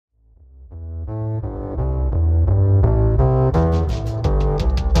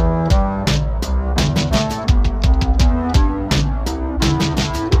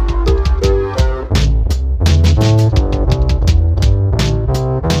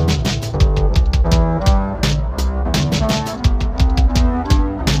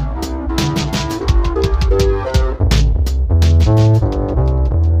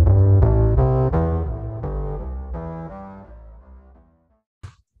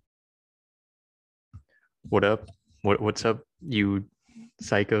What up? What's up, you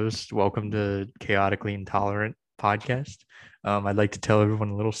psychos? Welcome to Chaotically Intolerant podcast. I'd like to tell everyone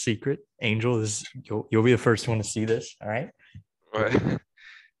a little secret. Angel is you'll be the first one to see this. All right. What?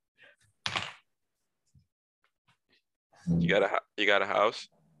 You got a house,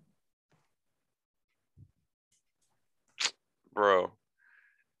 bro.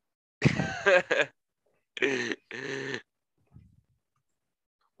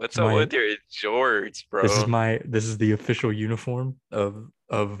 What's up My with your jorts, this is bro? the official uniform of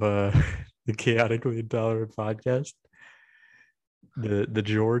the Chaotically Intolerant podcast. The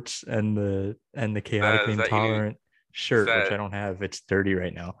jorts and the Chaotically Is that you? Intolerant Is shirt, which that I don't have. It's dirty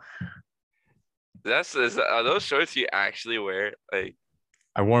right now. are those shorts you actually wear? Like,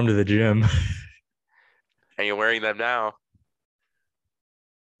 I wore them to the gym. and you're wearing them now?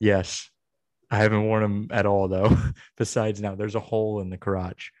 Yes. I haven't worn them at all though. Besides now, there's a hole in the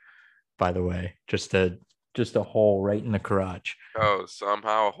crotch, by the way. Just a hole right in the crotch. Oh,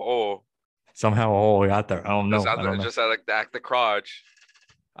 somehow whole. Somehow a hole got there. I don't know. I don't know. Just at like the act the crotch.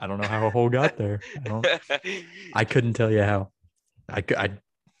 I don't know how a hole got there. I couldn't tell you how. I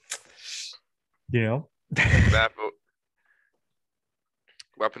you know. That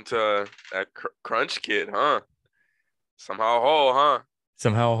weapon to that crunch kid, huh? Somehow whole, huh?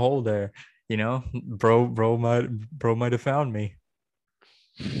 Somehow a hole there. Bro might have found me.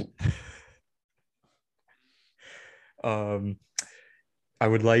 Um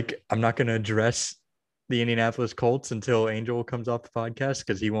I'm not gonna address the Indianapolis Colts until Angel comes off the podcast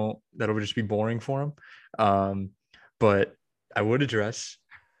because he won't. That'll just be boring for him. Um, but I would address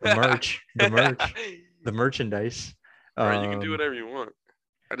the merchandise. Bro, you can do Um, whatever you want.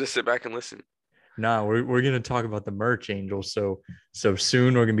 I just sit back and listen. nah, we're gonna talk about the merch, Angel. So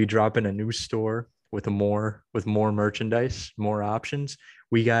soon we're gonna be dropping a new store with more merchandise, more options.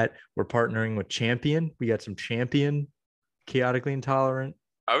 We're partnering with Champion. We got some Champion chaotically intolerant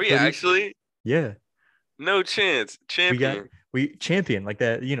Are we hoodies. actually? Yeah, No chance. we got Champion. we champion like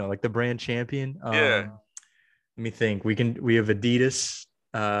that, like the brand champion. Yeah. Let me think. We have Adidas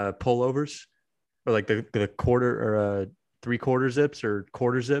pullovers, or like the quarter or 3/4 zips or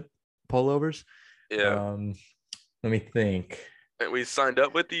quarter zip pullovers. Yeah. um Let me think. And we signed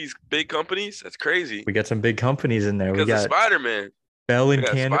up with these big companies. That's crazy. We got some big companies in there. We Because of got Spider-Man. Bell We and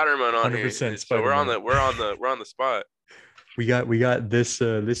got Canada. Spider-Man on here. 100% So Spider-Man. we're on the spot. We got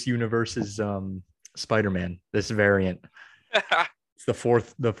this universe's Spider-Man, this variant. It's the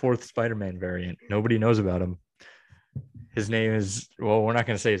fourth Spider-Man variant. Nobody knows about him. His name is, well, we're not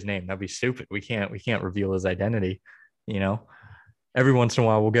going to say his name. That'd be stupid. We can't reveal his identity. You know, every once in a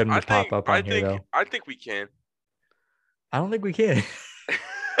while we'll get him to pop up on here though. I think we can. I don't think we can.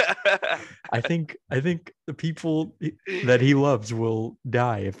 I think the people that he loves will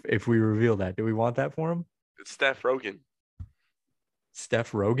die if we reveal that. Do we want that for him? It's Steph Rogan.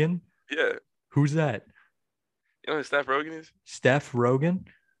 Steph Rogan? Yeah. Who's that? You know who Steph Rogan is? Steph Rogan?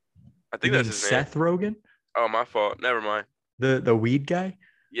 I You think that's mean his name. Seth Rogan? Oh, my fault. Never mind. The weed guy?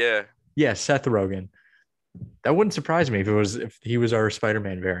 Yeah. Yeah, Seth Rogan. That wouldn't surprise me if he was our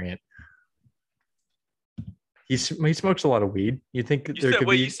Spider-Man variant. He smokes a lot of weed. You think You there said could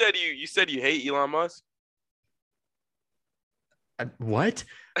wait, be you said you hate Elon Musk? what?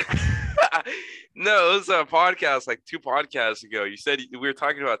 No, it was a podcast like two podcasts ago. You said we were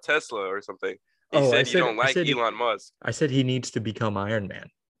talking about Tesla or something. You Oh, I said you said don't I like said Elon Musk. I said he needs to become Iron Man.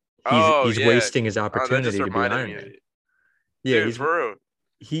 He's Oh he's yeah. wasting his Oh, that just opportunity to be reminded Iron me of Man. it. Yeah, Dude, he's for real.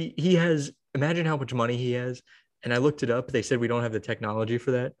 he has, imagine how much money he has. And I looked it up. They said we don't have the technology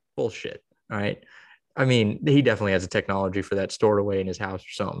for that. Bullshit. All right. I mean, he definitely has the technology for that stored away in his house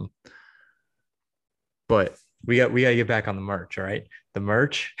or something. But we got to get back on the merch. All right. The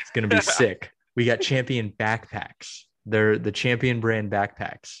merch is gonna be sick. We got Champion backpacks. They're the Champion brand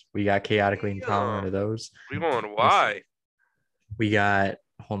backpacks. We got chaotically intolerant Damn. of those. We going This why? we got.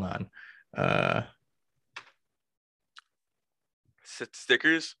 Hold on. Uh,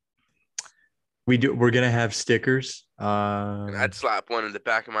 Stickers? we're gonna have stickers. And I'd slap one in the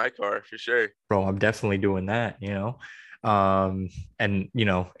back of my car for sure. Bro, I'm definitely doing that. And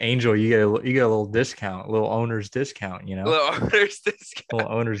Angel, you get a little discount, a little owner's discount. Little owner's A discount.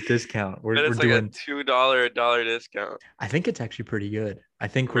 little owner's discount. We're But we're it's like a doing. $2 a dollar discount. I think it's actually pretty good. I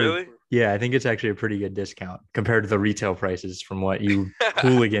think we're Really? Yeah, I think it's actually a pretty good discount compared to the retail prices from what you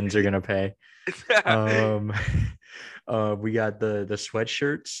hooligans are gonna pay. Um, we got the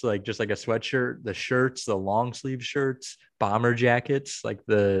sweatshirts, like just like a sweatshirt, the shirts, the long sleeve shirts, bomber jackets, like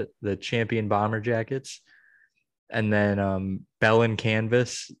the champion bomber jackets, and then Bell and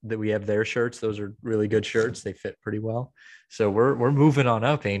Canvas that we have their shirts. Those are really good shirts. They fit pretty well. So we're moving on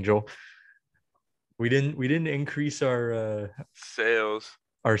up, Angel. we didn't increase Sales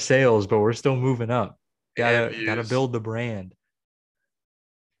our sales, but we're still moving up. and Gotta views. build the brand.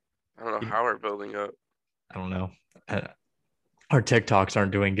 I don't know You- how we're building up. I don't know. Uh, our TikToks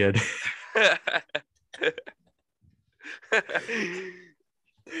aren't doing good.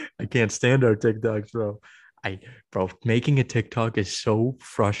 I can't stand our TikToks, bro. Bro, making a TikTok is so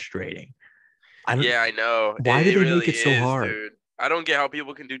frustrating. I don't. Yeah, I know. Why do It they make really it so is, hard? dude. I don't get how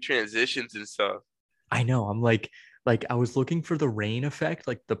people can do transitions and stuff. I know. I'm like I was looking for the rain effect,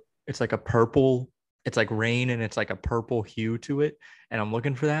 like it's like a purple, it's like rain and it's like a purple hue to it, and I'm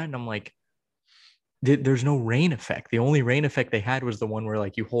looking for that, and I'm like, there's no rain effect. The only rain effect they had was the one where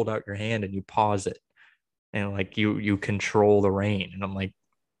like you hold out your hand and you pause it, and like you control the rain, and I'm like,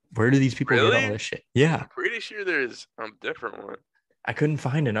 where do these people get all Really? this shit? Yeah, I'm pretty sure there's a different one. I couldn't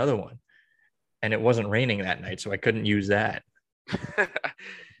find another one, and it wasn't raining that night, so I couldn't use that. You But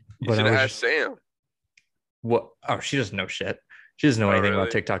I should was ask just Sam. what? Oh, she doesn't know shit. She doesn't know Oh, anything about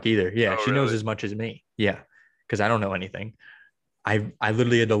really? TikTok either. Yeah, Oh, she knows really? as much as me. Yeah, because I don't know anything. I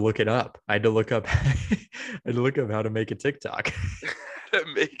literally had to look it up. I had to look up I had to look up how to make a TikTok. To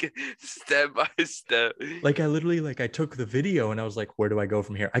make it step by step. Like I literally like I took the video and I was like, where do I go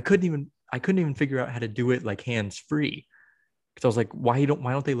from here? I couldn't even figure out how to do it like hands free. Because I was like, why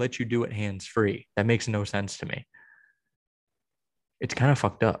don't they let you do it hands free? That makes no sense to me. It's kind of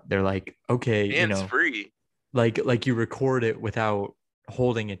fucked up. They're like, okay, Hands free. like you record it without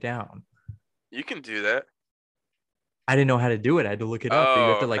holding it down. You can do that. I didn't know how to do it. I had to look it up. You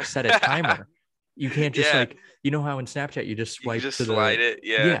have to Oh. like set a timer. You can't just Yeah. like, how in Snapchat you just You can swipe just to slide the, it.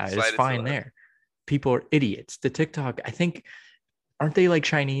 Yeah. yeah, it's Slide it to fine left. there. People are idiots. The TikTok, I think, aren't they like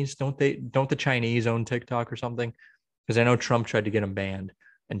Chinese? Don't the Chinese own TikTok or something? Because I know Trump tried to get them banned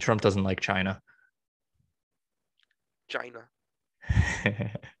and Trump doesn't like China. China.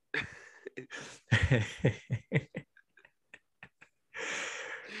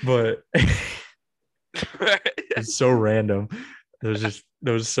 But it's so random. That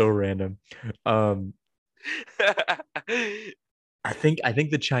was so random. Um, I think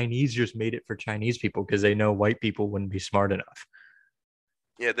the Chinese just made it for Chinese people because they know white people wouldn't be smart enough.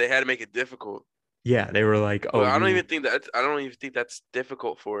 Yeah, they had to make it difficult. Yeah, they were like, But "Oh, I don't even think that's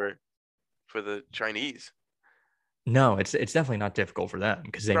difficult for the Chinese. no, it's definitely not difficult for them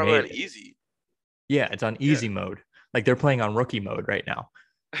because they Probably made on it. easy. Yeah, it's on Yeah. easy mode. Like they're playing on rookie mode right now.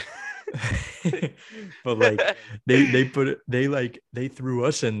 But like they threw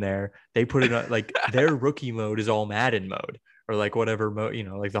us in there. They put it on like their rookie mode is all Madden mode or like whatever mode,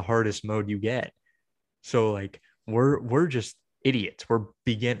 like the hardest mode you get. So like we're just idiots. We're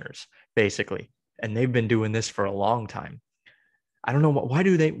beginners basically. And they've been doing this for a long time. I don't know why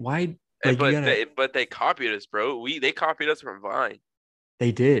like you gotta But they copied us, bro. They copied us from Vine.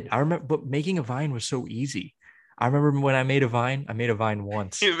 they did. I remember but making a Vine was so easy. I remember when I made a Vine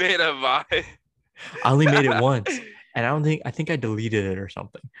once. You made a Vine. I only made it once. And I think I deleted it or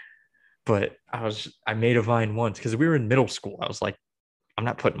something. But I made a Vine once because we were in middle school. I was like, I'm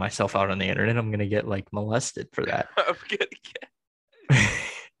not putting myself out on the internet. I'm gonna get like molested for that. I'm gonna get.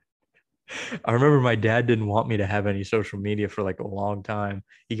 I remember my dad didn't want me to have any social media for like a long time.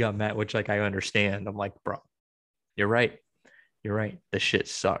 He got mad, which like I understand. I'm like, bro, you're right. You're right. This shit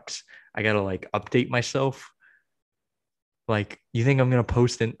sucks. I gotta like update myself. Like, you think I'm gonna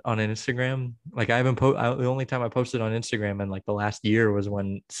post it on Instagram? Like, I haven't the only time I posted on Instagram in like the last year was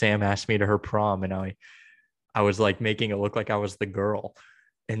when Sam asked me to her prom, and I was like making it look like I was the girl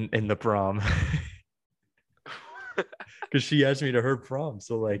in the prom because she asked me to her prom.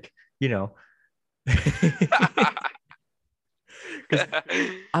 So like, because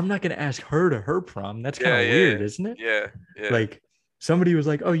I'm not gonna ask her to her prom. That's kind Yeah, of yeah, weird, isn't it? yeah, yeah. Like somebody was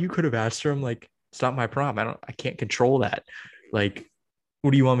like, "Oh, you could have asked her." I'm like, "It's not my prom. I can't control that." Like,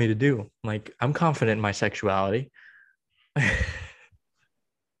 what do you want me to do? Like, I'm confident in my sexuality.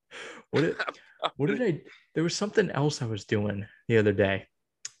 what did what did I? There was something else I was doing the other day.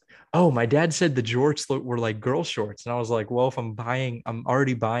 Oh, my dad said the jorts were like girl shorts, and I was like, "Well, if I'm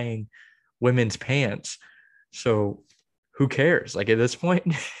already buying women's pants, so who cares?" Like at this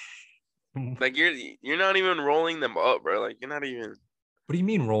point. Like you're not even rolling them up, bro. Like you're not even What do you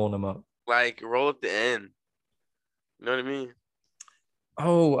mean rolling them up? like roll up the end. You know what I mean?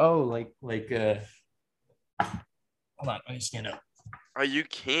 Oh, hold on, let me stand up. Oh, you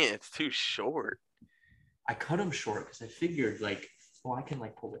can't. It's too short. I cut them short because I figured like, well, I can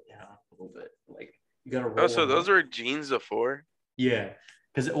like pull it down a little bit. Like you gotta roll. Oh, so them those up. were jeans before? Yeah,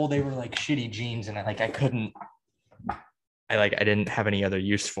 because they were like shitty jeans, and I couldn't. I didn't have any other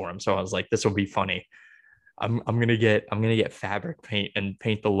use for them, so I was like, this will be funny. I'm gonna get fabric paint and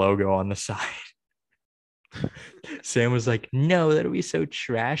paint the logo on the side. Sam was like, no, that'll be so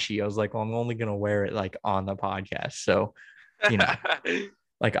trashy. I was like, well, I'm only gonna wear it like on the podcast. So, you know,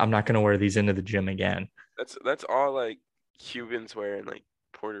 like I'm not gonna wear these into the gym again. That's all like Cubans wear and like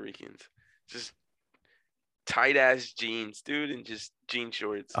Puerto Ricans. Just tight ass jeans, dude, and just jean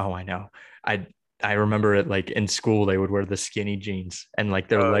shorts. Oh, I know. I I remember it like in school they would wear the skinny jeans and like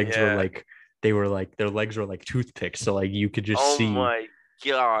their Oh legs were yeah. like they were like their legs were like toothpicks. So like you could just Oh see, my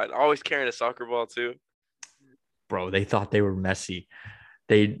god. Always carrying a soccer ball too. bro, they thought they were messy.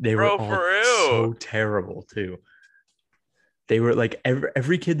 They were Bro, for all real. so terrible too. They were like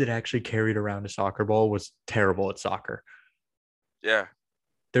every kid that actually carried around a soccer ball was terrible at soccer. Yeah.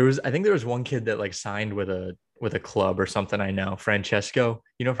 I think there was one kid that like signed with a club or something. I know Francesco.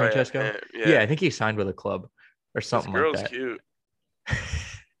 You know Oh yeah. Francesco? Yeah, Yeah. I think he signed with a club or His something like girl's that. cute.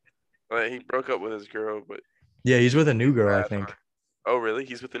 Like he broke up with his girl, but Yeah, he's with a new he's girl, I mad hard. think. Oh really?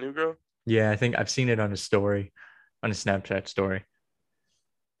 He's with the new girl? Yeah, I think I've seen it on his story, on his Snapchat story.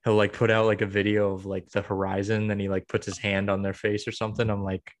 He'll like put out like a video of like the horizon, then he like puts his hand on their face or something. I'm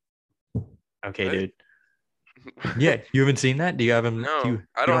like, okay, What? dude. Yeah, you haven't seen that? Do you have him? No, I You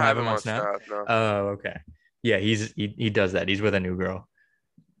don't don't have have him him on on Snap? Snap. No. Oh, okay. Yeah, he does that. He's with a new girl.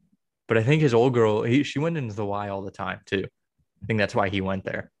 But I think his old girl, she went into the Y all the time too. I think that's why he went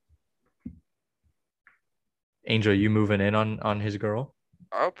there. Angel, you moving in on his girl?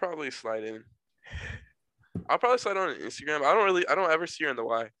 I'll probably slide in. I'll probably slide on Instagram. I don't ever see her in the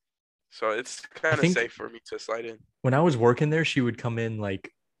Y. So it's I kind of think safe for me to slide in. when I was working there, she would come in like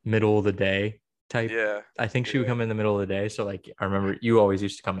middle of the day type. Yeah. I think she would Yeah. come in the middle of the day. So like I remember you always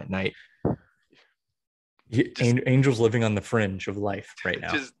used to come at night. Just Angel's living on the fringe of life right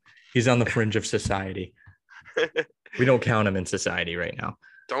now. just He's on the fringe of society. We don't count him in society right now.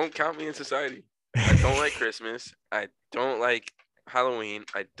 don't count me in society. I don't like Christmas. I don't like Halloween.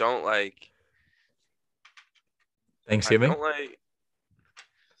 I Thanksgiving? don't like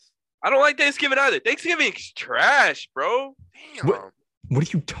I don't like Thanksgiving either. Thanksgiving's trash, bro. What Damn. what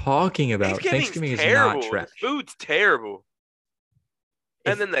are you talking about? Thanksgiving's Thanksgiving is not terrible. The trash. food's terrible.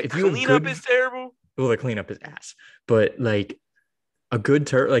 And then the If you have cleanup good, is terrible. well, the cleanup is ass. But like a good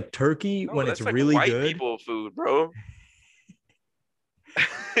turkey No, when it's that's like really white good. people food, bro.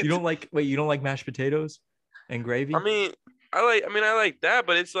 You don't like you don't like mashed potatoes and I gravy? mean, I like that,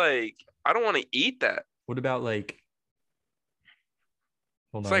 but it's like I don't want to eat that. What about like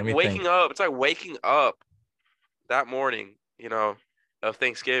hold It's on, let like me waking think. up. It's like waking up that morning, of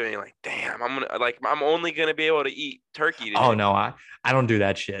Thanksgiving. Like, damn, I'm only gonna be able to eat turkey Oh today. no, I don't do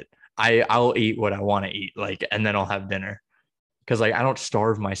that shit. I'll eat what I want to eat, like, and then I'll have dinner. Because like I don't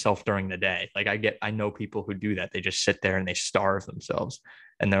starve myself during the day. Like I know people who do that. They just sit there and they starve themselves.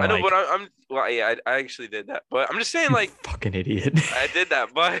 And they're I know, but like, I'm well, yeah, I actually did that, but I'm just saying, you like, fucking idiot. I did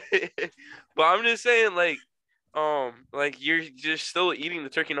that, but but I'm just saying, like you're just still eating the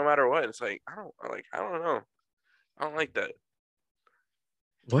turkey no matter what. It's like I don't know, I don't like that.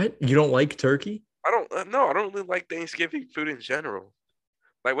 What? You don't like turkey? I don't no, I don't really like Thanksgiving food in general.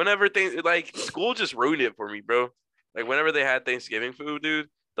 Like whenever things like school just ruined it for me, bro. Like whenever they had Thanksgiving food, dude,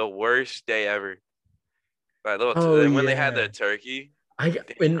 the worst day ever. Like Oh when they had the yeah. turkey, I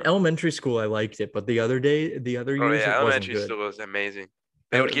in damn. elementary school I liked it, but the other Oh years yeah, it wasn't elementary good. school was amazing.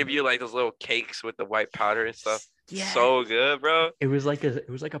 They would Uh, give you like those little cakes with the white powder and stuff. yeah, So good, bro. it was like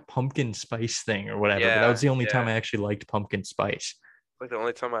a pumpkin spice thing or whatever. But that was Yeah, the only time yeah. I actually liked pumpkin spice. Like the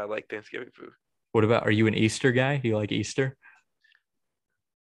only time I like Thanksgiving food. What about, are you an Easter guy? Do you like Easter?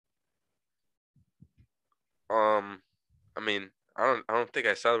 Um, I mean, I don't think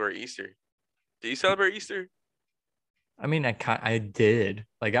I celebrate Easter. Do you celebrate Easter? I mean, I did.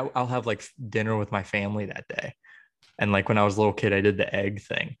 Like I'll have like dinner with my family that day. And like when I was a little kid, I did the egg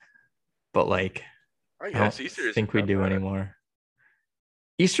thing. But like I I don't guess Easter isn't think we that do bad. anymore.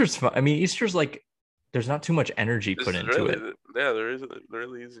 Easter's fun. I mean, Easter's like there's not too much energy This put is into it. really, yeah, there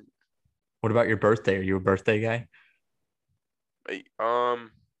really isn't. What about your birthday? Are you a birthday guy? Like, it's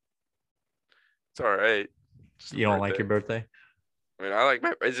all right. Just a You don't like birthday. your birthday? I mean, I like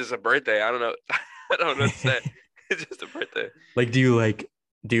it's just a birthday. I don't know. I don't know what to say. It's just a birthday. Like do you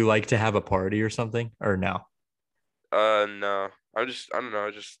like to have a party or something or no? No. I don't know.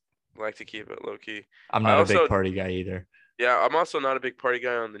 I just like to keep it low key. I'm I not a big also, party guy either. yeah, I'm also not a big party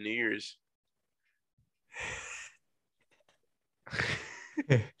guy on the New Year's.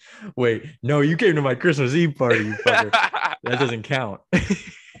 Wait, no, you came to my Christmas Eve party, you fucker. That doesn't count.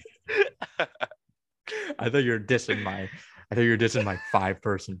 I thought you were dissing my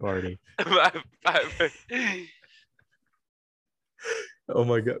 5-person party. My- Oh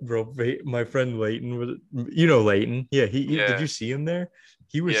my god, bro! My friend Leighton was, Leighton. Yeah, did Yeah, you see him there?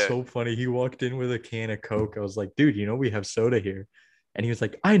 He was yeah. so funny. He walked in with a can of Coke. I was like, dude, we have soda here, and he was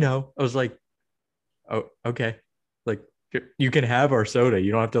like, I know. I was like, oh, okay, like you can have our soda.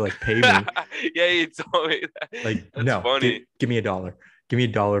 You don't have to like pay me. Yeah, you told me that. Like, That's no, funny. give me a dollar. Give me a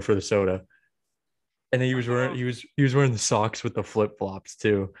dollar for the soda. And then I know. he was wearing the socks with the flip flops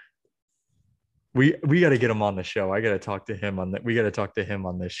too. We got to get him on the show. I got to talk to him on that. We got to talk to him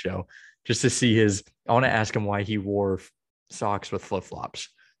on this show just to see his. I want to ask him why he wore socks with flip flops.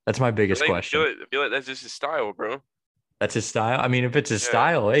 That's my biggest question. I feel like that's just his style, bro. That's his style. I mean, if it's his Yeah.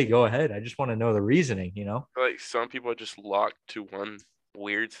 style, hey, go ahead. I just want to know the reasoning. I feel like some people are just locked to one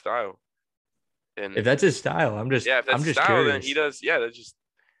weird style. If And that's his style, yeah, if that's I'm his just style, then he curious. does. Yeah, that's just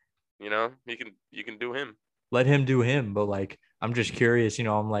you can do him. Let him do him. But like, I'm just curious.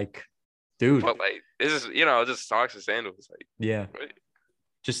 I'm like, dude, But like this is just socks and sandals. Like yeah, what?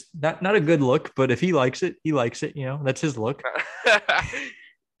 just not a good look. But if he likes it, he likes it. That's his look.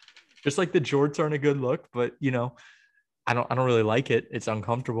 Just like the jorts aren't a good look, but I don't really like it. It's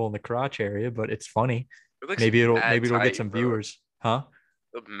uncomfortable in the crotch area, but it's funny. It looks Maybe it'll get tight, some bro. viewers. Huh?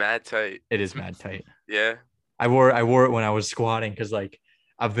 Look mad tight. It is mad tight. Yeah. I wore it when I was squatting because like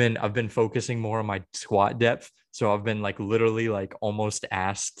I've been focusing more on my squat depth. So I've been like literally like almost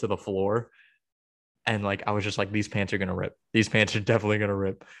ass to the floor. And like I was just like, these pants are gonna rip. These pants are definitely gonna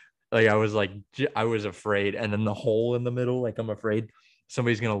rip. Like I was like I was afraid. And then the hole in the middle, like I'm afraid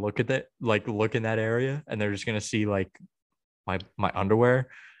somebody's gonna look at that, like look in that area, and they're just gonna see like my underwear.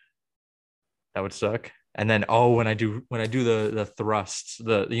 That would suck. And then when I do the thrusts,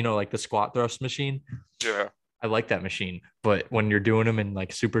 like the squat thrust machine, Yeah. I like that machine. But when you're doing them in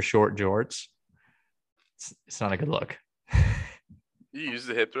like super short jorts, it's not a good look. You use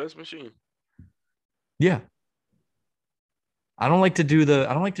the hip thrust machine. Yeah. I don't like to do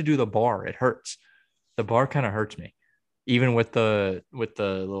the bar. It hurts. The bar kind of hurts me. Even with the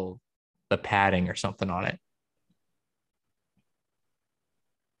little the padding or something on it.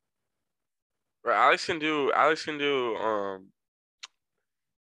 Right. Alex can do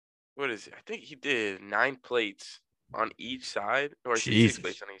what is it? I think he did 9 plates on each side, or is it 6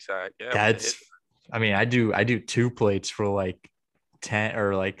 plates Jesus. on each side? Yeah, with the hip. That's I mean, I do 2 plates for like 10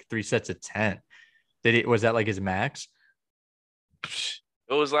 or like 3 sets of 10. Was that like his max?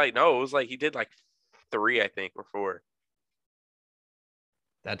 It was like no, it was like he did like 3, I think, or 4.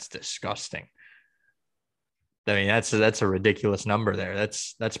 That's disgusting. I mean, that's a ridiculous number there.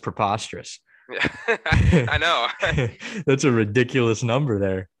 That's preposterous. Yeah. I know. That's a ridiculous number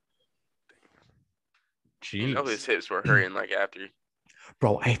there. His Jeez. hips were hurting like after.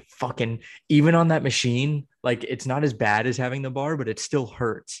 Bro, I fucking even on that machine, like it's not as bad as having the bar, but it still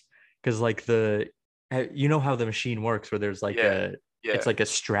hurts. Cause like you know how the machine works where there's like Yeah. it's Yeah. like a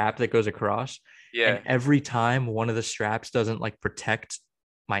strap that goes across. And Yeah. every time one of the straps doesn't like protect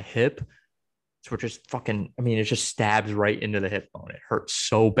my hip, so it just fucking, I mean, it just stabs right into the hip bone. It hurts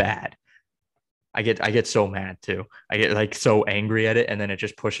so bad. I get so mad too. I get like so angry at it, and then it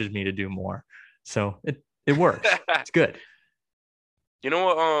just pushes me to do more. So it works. It's good. You know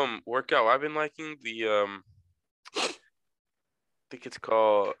what workout I've been liking? I think it's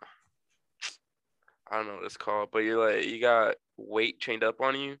called, I don't know what it's called, but you're like you got weight chained up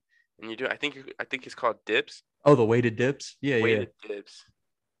on you and you do I think it's called dips. Oh, the weighted dips. Yeah, yeah, Weighted dips.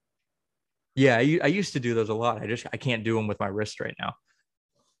 yeah. I used to do those a lot. I can't do them with my wrist right now.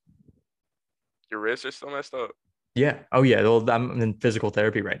 Your wrists are still messed up. Yeah. Oh yeah. Well, I'm in physical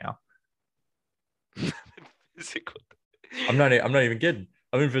therapy right now. Physical. I'm not even kidding.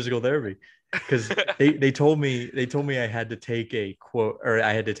 I'm in physical therapy because they told me I had to take a quote or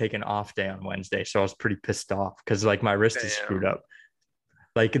I had to take an off day on Wednesday. So I was pretty pissed off because like my wrist is screwed Damn. up.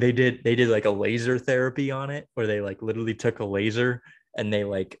 Like they did like a laser therapy on it where they like literally took a laser and they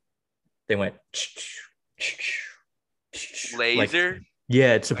went like, Laser?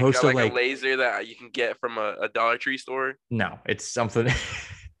 yeah, it's supposed to Like a like, laser that you can get from a Dollar Tree store. no, it's something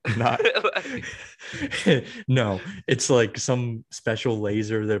not Like, no, it's like some special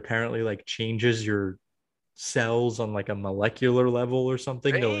laser that apparently like changes your cells on like a molecular level or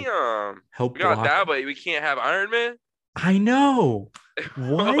something to like damn. help We got block. that, but we can't have Iron Man? I know.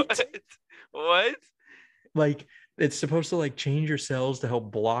 What? What? What? Like it's supposed to like change your cells to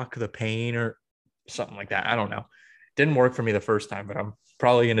help block the pain or something like that. I don't know. Didn't work for me the first time, but I'm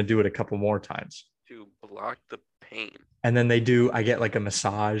probably gonna do it a couple more times. To block the pain. And then I get like a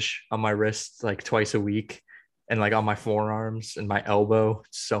massage on my wrists like twice a week and like on my forearms and my elbow.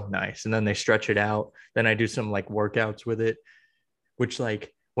 It's so nice. And then they stretch it out. Then I do some like workouts with it, which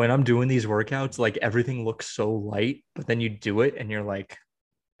like when I'm doing these workouts, like everything looks so light, but then you do it and you're like,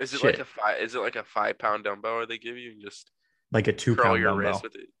 Is it like a shit, 5? Is it like a 5 pound dumbbell they give you and just like a two curl pound your wrist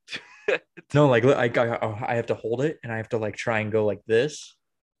dumbbell. with it? No, like I have to hold it and I have to like try and go like this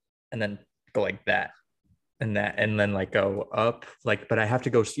and then go like that and that and then like go up like, but I have to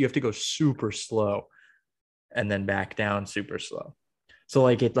go. You have to go super slow and then back down super slow. So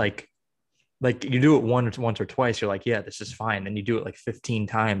like it like you do it once or twice, you're like, yeah, this is fine. Then you do it like 15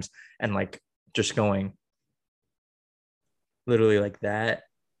 times and like just going literally like that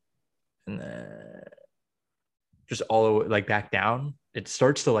and then just all the way, like back down. It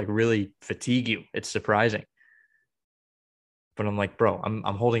starts to like really fatigue you. It's surprising. But I'm like, bro, I'm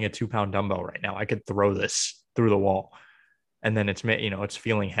holding a 2 pound dumbbell right now. I could throw this through the wall. And then it's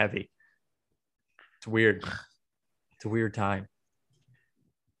feeling heavy. It's weird. It's a weird time.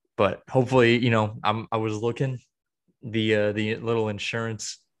 But hopefully, I was looking the little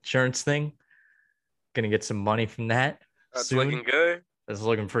insurance thing, gonna get some money from that That's soon. looking good. It's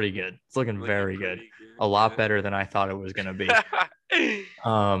looking pretty good. It's looking Looking very good. pretty A lot good. better than I thought it was gonna be.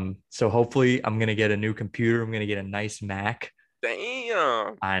 Yeah. So hopefully I'm gonna get a new computer. I'm gonna get a nice Mac.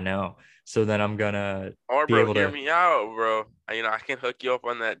 Damn. I know. So then I'm gonna Or be bro, able hear to me out, bro. I can hook you up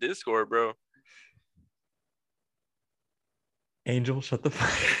on that Discord, bro. Angel, shut the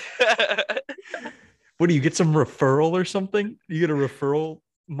fuck. What do you get some referral or something? You get a referral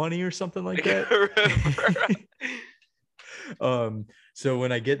money or something like that? um, so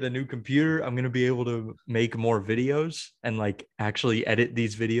when I get the new computer, I'm gonna be able to make more videos and like actually edit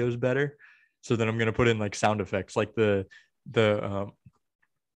these videos better. So then I'm gonna put in like sound effects, like the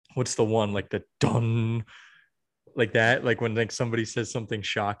what's the one like the dun like that, like when like somebody says something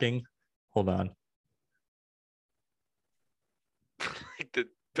shocking. Hold on. Like the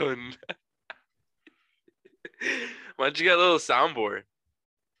done. Why don't you get a little soundboard?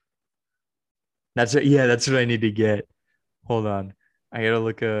 That's it. Yeah, that's what I need to get. Hold on. I gotta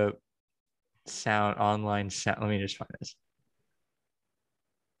look up sound online sound. Let me just find this.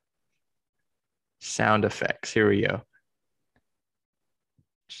 Sound effects. Here we go.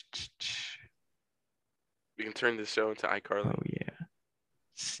 We can turn this show into iCarly. Oh yeah.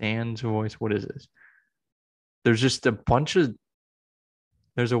 Sans voice. What is this? There's just a bunch of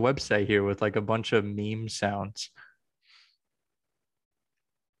there's a website here with like a bunch of meme sounds.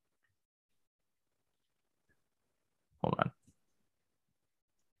 Hold on.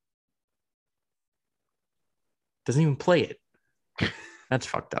 Doesn't even play it. That's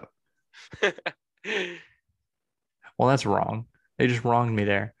fucked up. Well, that's wrong. They just wronged me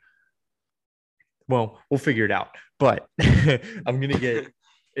there. Well, we'll figure it out. But I'm gonna get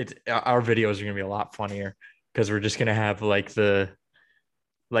it. Our videos are gonna be a lot funnier because we're just gonna have like the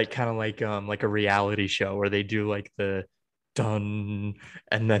like kind of like a reality show where they do like the done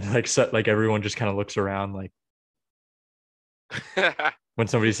and then like like everyone just kind of looks around like when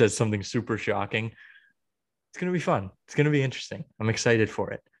somebody says something super shocking. It's gonna be fun. It's gonna be interesting. I'm excited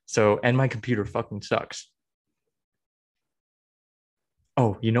for it. So, and my computer fucking sucks.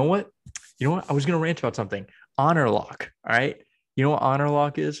 Oh, you know what? You know what? I was gonna rant about something. Honor lock. All right. You know what honor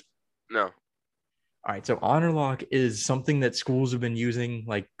lock is? No. All right. So honor lock is something that schools have been using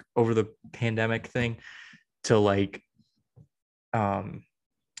like over the pandemic thing to um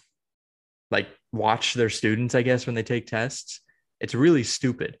like watch their students, I guess, when they take tests. It's really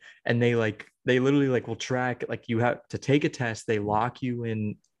stupid. And they literally like will track like you have to take a test, they lock you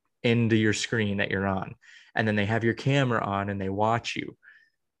in into your screen that you're on. And then they have your camera on and they watch you.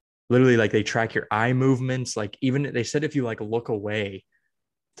 Literally like they track your eye movements. Like even they said if you like look away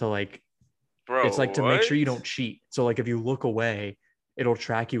to like it's like Bro, to make sure what? you don't cheat. So like if you look away, it'll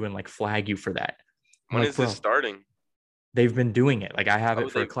track you and like flag you for that. I'm When like, is this bro, starting? they've been doing it. Like I have Oh,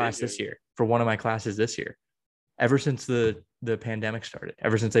 it for a they've been class this doing it. year, for one of my classes this year, ever since the pandemic started,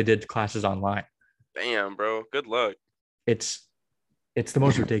 ever since they did classes online. Damn, bro. Good luck. It's it's the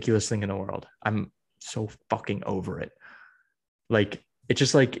most ridiculous thing in the world. I'm so fucking over it. Like it's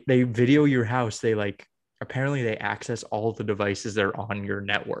just like they video your house. They like apparently they access all the devices that are on your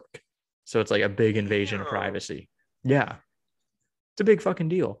network. So it's like a big invasion of Damn. privacy. Yeah. It's a big fucking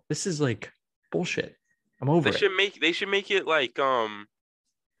deal. This is like bullshit. I'm over it. They should make it like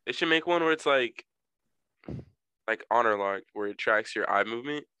they should make one where it's like honor lock where it tracks your eye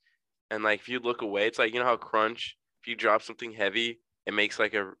movement and like if you look away, it's like you know how Crunch, if you drop something heavy, it makes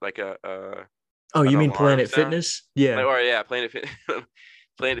like a Oh, an you mean alarm Planet sound. Fitness? Like Yeah. or yeah, Planet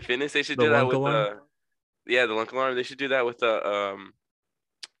Fitness. They should The do that lunk with alarm. the lunk alarm. They should do that with a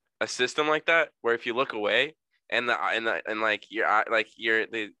system like that where if you look away and the and like your eye like your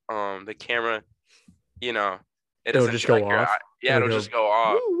the camera, you know, It It'll doesn't just feel go like you're. off. Yeah, It'll it'll go just go woo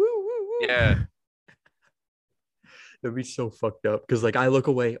off. woo woo Yeah. woo. That'd be so fucked up because like I look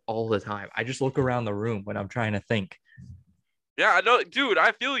away all the time. I just look around the room when I'm trying to think. Yeah, I know, dude.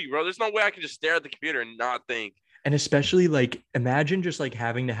 I feel you, bro. There's no way I can just stare at the computer and not think. And especially like imagine just like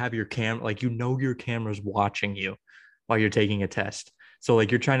having to have your camera, like your camera's watching you while you're taking a test. So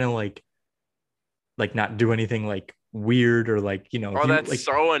like you're trying to like not do anything like weird or like, if Oh, you that's like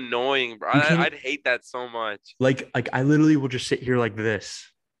so annoying, bro. you can't I'd hate that so much. like I literally will just sit here like this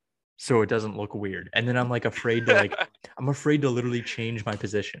so it doesn't look weird. And then I'm like afraid to like I'm afraid to literally change my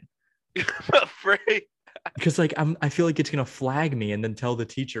position I'm afraid. because like I feel like it's gonna flag me and then tell the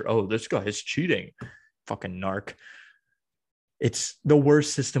teacher, oh, this guy is cheating. Fucking narc. It's the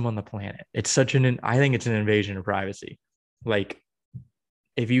worst system on the planet. It's such I think it's an invasion of privacy. Like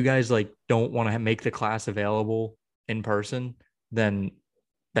if you guys like don't want to make the class available in person, then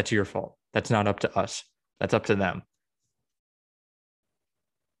that's your fault. That's not up to us. That's up to them.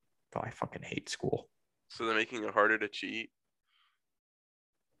 Oh, I fucking hate school. So they're making it harder to cheat.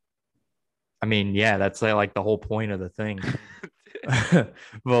 I mean, yeah, that's like the whole point of the thing.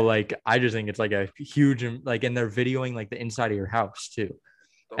 But like, I just think it's like a huge, like, and they're videoing like the inside of your house too.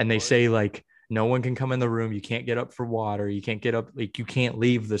 And they say like, no one can come in the room. You can't get up for water. You can't get up, like, you can't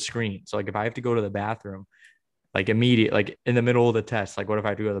leave the screen. So like, if I have to go to the bathroom, like immediate, like in the middle of the test, like, what if I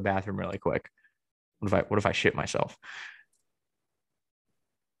have to go to the bathroom really quick? What if I shit myself?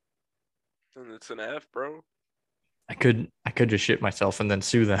 And it's an F, bro. I could just shit myself and then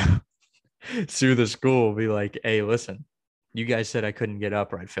sue them, sue the school, be like, hey, listen, you guys said I couldn't get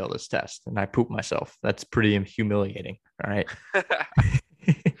up or I'd fail this test, and I pooped myself. That's pretty humiliating. All right.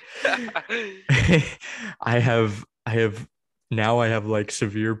 I have now I have like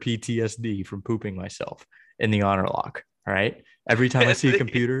severe PTSD from pooping myself in the honor lock. All right. Every time I see a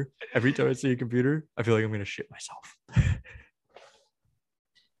computer, I feel like I'm gonna shit myself.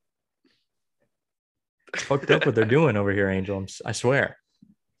 It's fucked up what they're doing over here, Angel. I swear.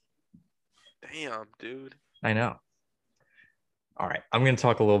 Damn, dude. I know. All right. I'm going to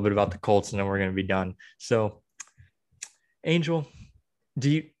talk a little bit about the Colts and then we're going to be done. So, Angel,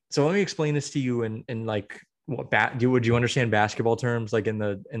 so let me explain this to you in like would you understand basketball terms like in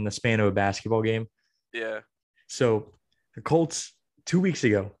the span of a basketball game? Yeah. So, the Colts 2 weeks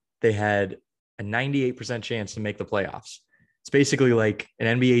ago, they had a 98% chance to make the playoffs. It's basically like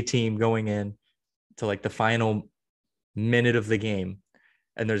an NBA team going in to like the final minute of the game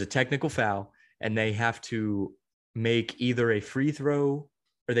and there's a technical foul and they have to make either a free throw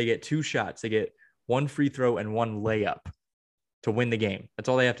or they get two shots. They get one free throw and one layup to win the game. That's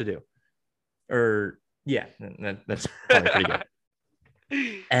all they have to do. Or yeah, that's probably pretty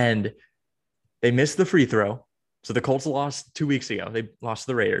good. And they missed the free throw. So the Colts lost 2 weeks ago. They lost to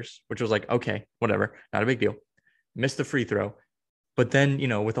the Raiders, which was like, okay, whatever, not a big deal. Missed the free throw. But then,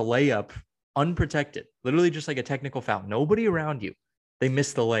 with a layup, unprotected, literally just like a technical foul, nobody around you. They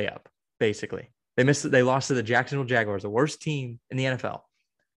missed the layup, basically. They lost to the Jacksonville Jaguars, the worst team in the NFL.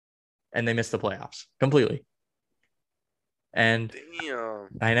 And they missed the playoffs completely. And damn.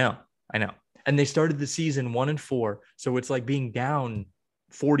 I know. And they started the season 1-4. So it's like being down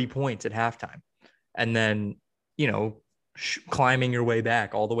 40 points at halftime. And then, climbing your way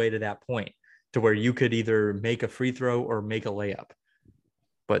back all the way to that point to where you could either make a free throw or make a layup.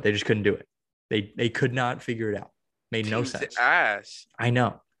 But they just couldn't do it. They could not figure it out. Made no sense. Ass. I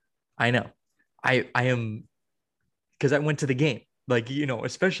know. I am, because I went to the game, like,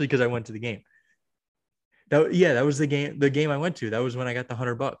 especially because I went to the game. That was the game I went to. That was when I got the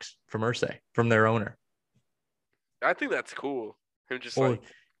 $100 from Irsay, from their owner. I think that's cool. Him just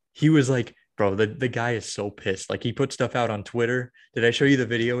he was like, bro, the guy is so pissed. Like he put stuff out on Twitter. Did I show you the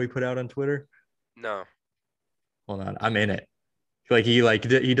video he put out on Twitter? No. Hold on, I'm in it. Like he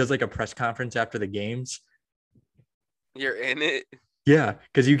does like a press conference after the games. You're in it? Yeah,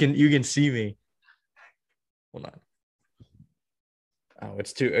 because you can see me. Hold on. Oh,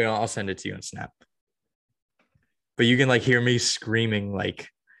 it's too. I'll send it to you on Snap. But you can like hear me screaming like,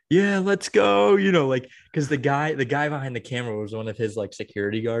 "Yeah, let's go!" Like because the guy behind the camera was one of his like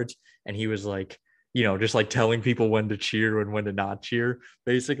security guards, and he was like, just like telling people when to cheer and when to not cheer.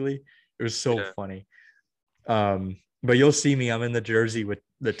 Basically, it was so funny. But you'll see me. I'm in the jersey with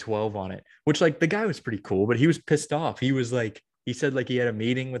the 12 on it, which like the guy was pretty cool, but he was pissed off. He was like, he said like he had a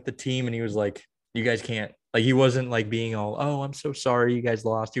meeting with the team, and he was like, "You guys can't." Like he wasn't like being all, "Oh, I'm so sorry, you guys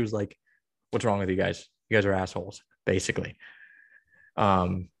lost." He was like, "What's wrong with you guys? You guys are assholes," basically.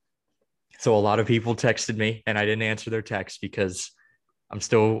 So a lot of people texted me, and I didn't answer their text because I'm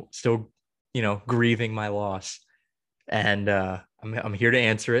still grieving my loss. and I'm here to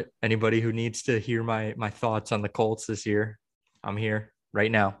answer it. Anybody who needs to hear my thoughts on the Colts this year, I'm here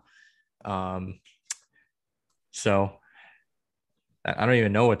right now. Um, so I don't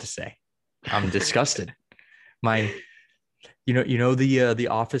even know what to say. I'm disgusted. My, the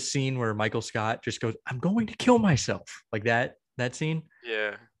Office scene where Michael Scott just goes, "I'm going to kill myself," like that scene.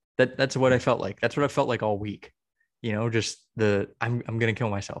 Yeah. That's what I felt like. That's what I felt like all week. Just I'm gonna kill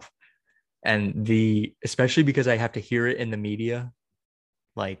myself, and especially because I have to hear it in the media,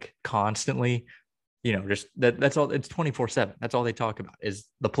 like constantly. Just that's all. It's 24/7. That's all they talk about is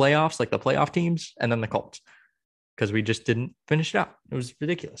the playoffs, like the playoff teams, and then the Colts, because we just didn't finish it out. It was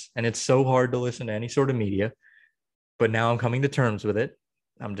ridiculous, and it's so hard to listen to any sort of media. But now I'm coming to terms with it.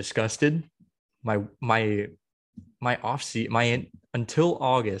 I'm disgusted. My off season, until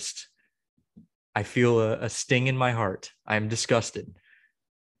August, I feel a sting in my heart. I'm disgusted.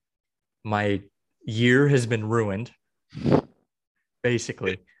 My year has been ruined.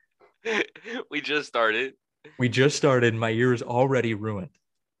 Basically, We just started. we just started. My year is already ruined.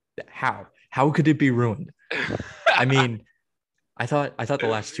 How could it be ruined? I mean, I thought the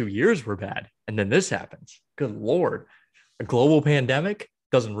last 2 years were bad, and then this happens. Good Lord. A global pandemic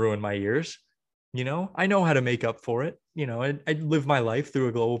doesn't ruin my years. I know how to make up for it. I live my life through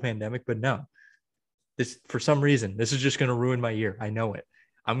a global pandemic, but no, for some reason, this is just going to ruin my year. I know it.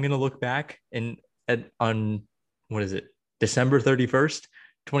 I'm going to look back on what is it? December 31st,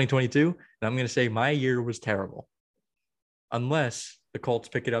 2022. And I'm going to say my year was terrible. Unless the Colts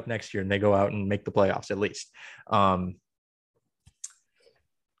pick it up next year and they go out and make the playoffs at least. I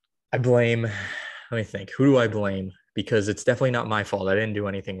blame, let me think. Who do I blame? Because it's definitely not my fault. I didn't do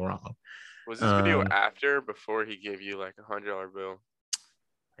anything wrong. Was this video after or before he gave you like $100 bill?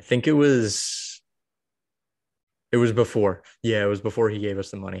 I think it was before. Yeah, it was before he gave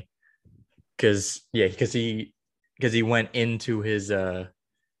us the money. Because he went into his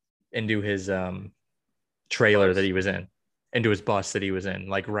trailer that he was in, into his bus that he was in,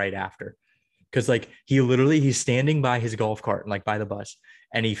 like right after. Because like he's standing by his golf cart, like by the bus,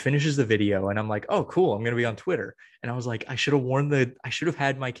 and he finishes the video, and I'm like, oh, cool, I'm gonna be on Twitter. And I was like, I should have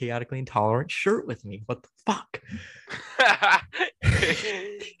had my chaotically intolerant shirt with me. What the fuck?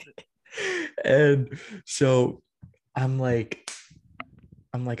 And so I'm like,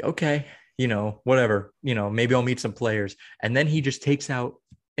 okay, whatever, maybe I'll meet some players. And then he just takes out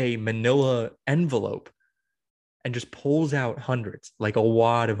a manila envelope and just pulls out hundreds, like a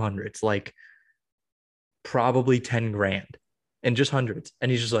wad of hundreds, like probably 10 grand and just hundreds.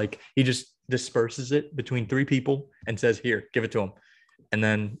 And he just disperses it between 3 people and says, here, give it to him. And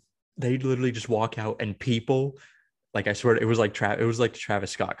then they literally just walk out, and people, like, I swear it was like the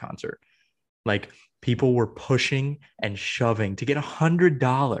Travis Scott concert. Like, people were pushing and shoving to get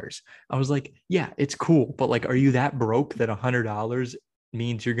 $100. I was like, yeah, it's cool, but like, are you that broke that $100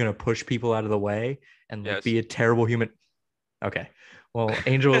 means you're gonna push people out of the way and like be a terrible human? Okay, well,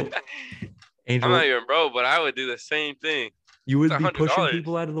 Angel, I'm not even broke, but I would do the same thing. You would be pushing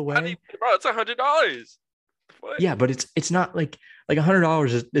people out of the way, bro. It's $100. Yeah, but it's not like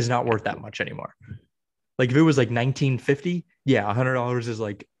 $100 is not worth that much anymore. Like if it was like 1950, yeah, $100 is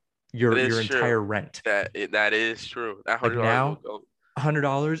like your entire rent. That is true. That $100 now,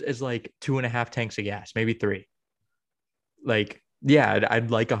 $100 is like 2.5 tanks of gas, maybe 3. Like, yeah,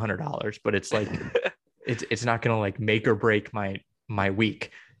 I'd like $100, but it's like it's not gonna like make or break my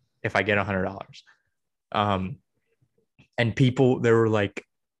week if I get $100. And people, there were like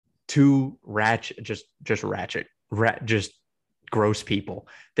 2 ratchet, just gross people.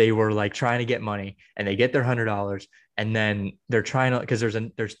 They were like trying to get money, and they get their $100, and then they're trying to, because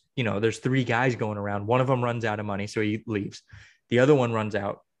there's 3 guys going around. One of them runs out of money, so he leaves. The other one runs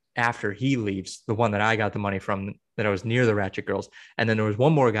out after he leaves, the one that I got the money from, that I was near the ratchet girls. And then there was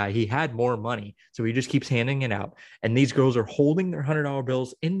one more guy, he had more money, so he just keeps handing it out. And these girls are holding their $100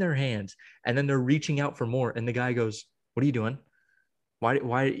 bills in their hands, and then they're reaching out for more. And the guy goes, "What are you doing?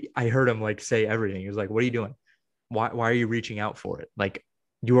 Why?" I heard him like say everything. He was like, "What are you doing? Why are you reaching out for it? Like,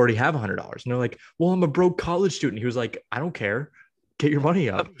 you already have $100. And they're like, "Well, I'm a broke college student." He was like, "I don't care. Get your money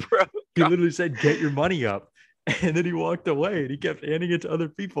up." He literally said, "Get your money up." And then he walked away, and he kept handing it to other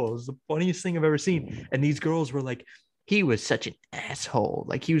people. It was the funniest thing I've ever seen. And these girls were like, "He was such an asshole.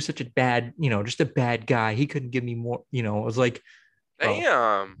 Like, he was such a bad, just a bad guy. He couldn't give me more." I was like,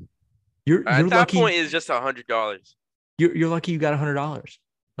 damn. You're at that lucky. Point is just $100. You're lucky you got $100.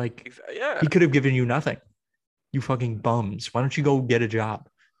 Like, yeah, he could have given you nothing. You fucking bums. Why don't you go get a job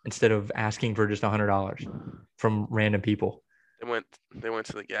instead of asking for just $100 from random people? They went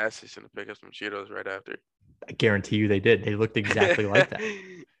to the gas station to pick up some Cheetos right after. I guarantee you they did. They looked exactly like that.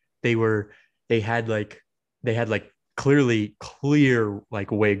 They had clearly clear like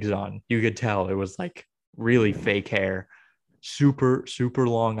wigs on. You could tell it was like really fake hair, super super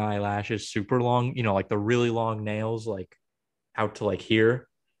long eyelashes, super long, like the really long nails, like out to like here.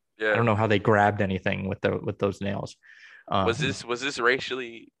 I Yeah. don't know how they grabbed anything with those nails. Was Um, this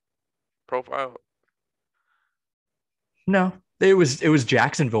racially profiled? no, it was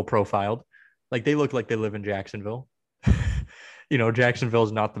Jacksonville profiled. Like they look like they live in Jacksonville. Jacksonville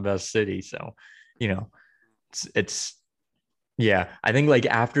is not the best city, so you know, it's yeah. I think like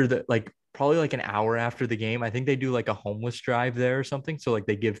after the like probably like an hour after the game, I think they do like a homeless drive there or something. So like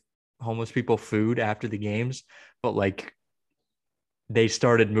they give homeless people food after the games, but like they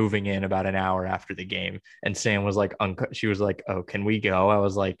started moving in about an hour after the game, and Sam was like she was like, oh, can we go? I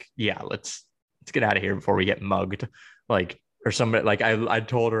was like, yeah, let's get out of here before we get mugged. Like, or somebody, like I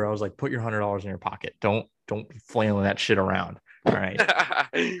told her, I was like, put your $100 in your pocket, don't be flailing that shit around, all right,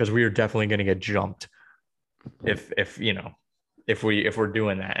 because we are definitely going to get jumped if we're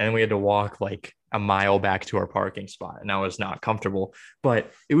doing that. And we had to walk like a mile back to our parking spot, and I was not comfortable.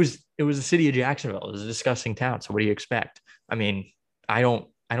 But it was the city of Jacksonville. It was a disgusting town. So what do you expect? I mean, I don't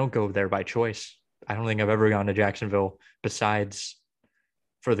go there by choice. I don't think I've ever gone to Jacksonville besides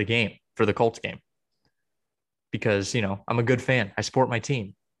for the Colts game, because I'm a good fan. I support my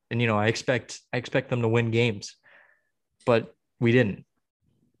team, and I expect them to win games, but we didn't.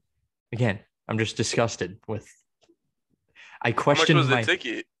 Again, I'm just disgusted with. I How much questioned was the my.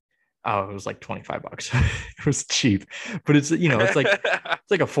 ticket? Oh, it was like $25. It was cheap, but it's like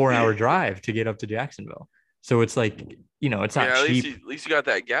a 4-hour drive to get up to Jacksonville. So it's like, it's I mean, not at least cheap. you got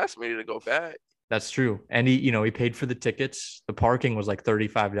that gas money to go back. That's true. And he paid for the tickets. The parking was like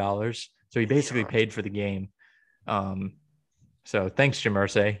 $35. So he basically Damn. paid for the game. Um, so thanks, Jim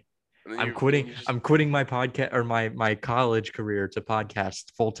Irsay. And then I'm then quitting. you just I'm quitting my podcast or my college career to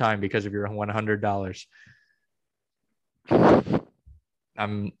podcast full time because of your $100.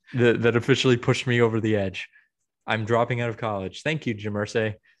 That officially pushed me over the edge. I'm dropping out of college. Thank you, Jim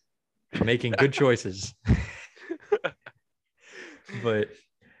Irsay, for making good choices. But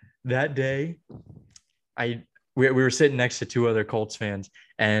that day, we were sitting next to two other Colts fans,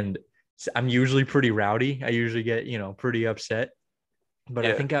 and I'm usually pretty rowdy. I usually get pretty upset, but I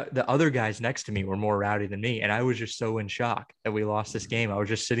yeah. think the other guys next to me were more rowdy than me, and I was just so in shock that we lost this game. I was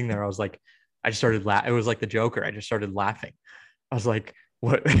just sitting there. I was like, I just started laughing. It was like the Joker. I just started laughing. I was like,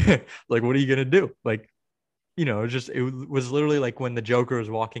 what? Like, what are you gonna do? Like, it was literally like when the Joker was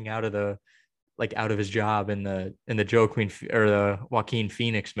walking out of his job in the Joaquin or the Joaquin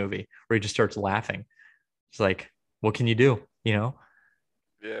Phoenix movie, where he just starts laughing. It's like, what can you do? Yeah.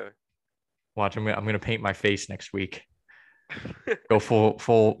 Watch. I'm gonna paint my face next week. Go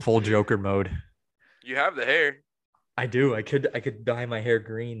full Joker mode. You have the hair. I do. I could dye my hair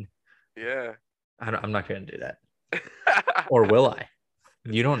green. Yeah. I'm not gonna do that. Or will I?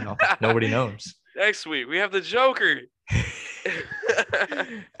 You don't know. Nobody knows. Next week we have the Joker.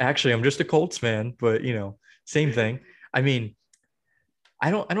 Actually, I'm just a Colts fan, but same thing. I mean, I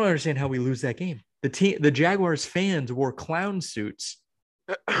don't understand how we lose that game. The Jaguars fans wore clown suits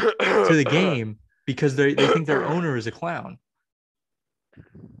to the game because they think their owner is a clown.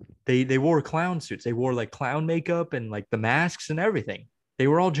 They wore clown suits. They wore like clown makeup and like the masks and everything. They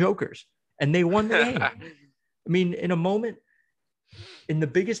were all jokers, and they won the game. I mean, in the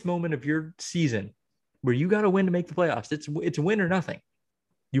biggest moment of your season, where you got to win to make the playoffs, it's win or nothing.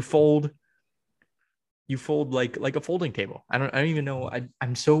 You fold like a folding table. I don't even know.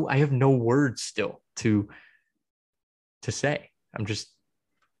 I have no words still to say. I'm just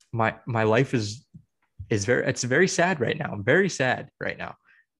my life is very sad right now. I'm very sad right now.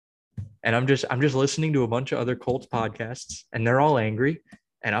 And I'm just listening to a bunch of other Colts podcasts, and they're all angry,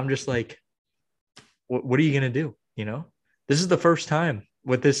 and I'm just like, what are you going to do? This is the first time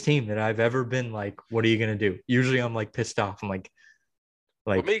with this team that I've ever been like, what are you going to do? Usually I'm like pissed off. I'm like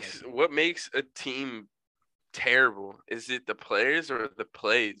what makes a team terrible? Is it the players or the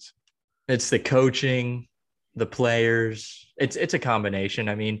plays? it's the coaching, the players. It's a combination.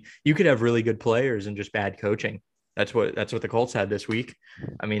 I mean, you could have really good players and just bad coaching. That's what the Colts had this week.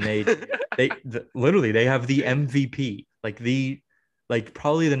 I mean, literally they have the MVP, like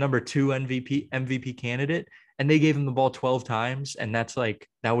probably the number 2 MVP candidate, and they gave him the ball 12 times, and that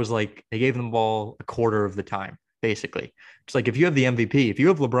was like they gave them the ball a quarter of the time, basically. It's like if you have the MVP, if you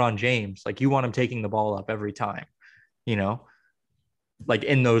have LeBron James, like you want him taking the ball up every time, you know, like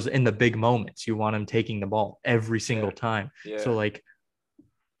in the big moments, you want him taking the ball every single time. Yeah. So like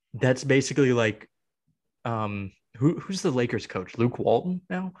that's basically like who's the Lakers coach? Luke Walton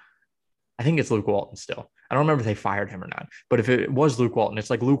now? I think it's Luke Walton still. I don't remember if they fired him or not. But if it was Luke Walton, it's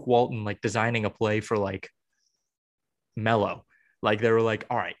like Luke Walton like designing a play for like Melo. Like they were like,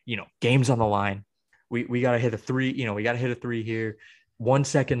 all right, game's on the line. We gotta hit a three, we gotta hit a three here. 1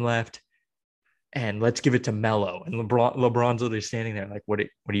 second left, and let's give it to Melo. And LeBron's literally standing there like, what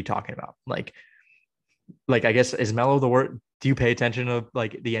are you talking about? Like I guess is Melo the word? Do you pay attention to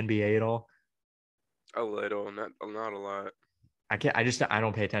like the NBA at all? A little, not a lot. I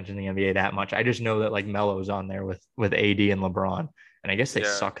don't pay attention to the NBA that much. I just know that like Melo's on there with AD and LeBron, and I guess they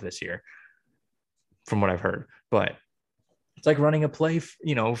Yeah. suck this year, from what I've heard. But it's like running a play,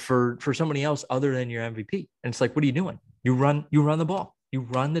 for somebody else other than your MVP. And it's like, what are you doing? You run the ball. You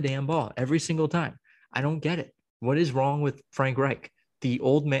run the damn ball every single time. I don't get it. What is wrong with Frank Reich? The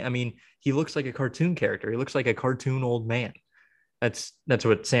old man. I mean, he looks like a cartoon character. He looks like a cartoon old man. That's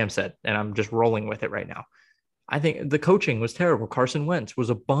what Sam said, and I'm just rolling with it right now. I think the coaching was terrible. Carson Wentz was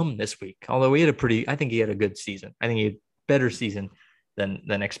a bum this week, although I think he had a good season. I think he had a better season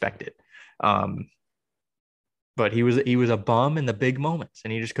than expected. Um, but he was a bum in the big moments,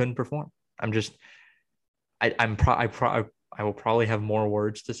 and he just couldn't perform. I'm just, I will probably have more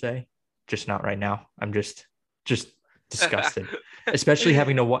words to say, just not right now. I'm just disgusted, especially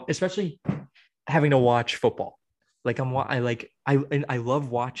having to watch football. Like I love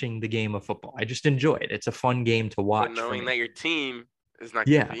watching the game of football. I just enjoy it. It's a fun game to But watch for knowing me. that your team is not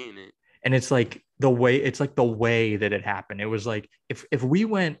gonna Yeah. be in it. And it's like the way that it happened. It was like if we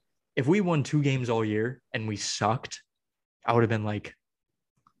won 2 games all year and we sucked, I would have been like,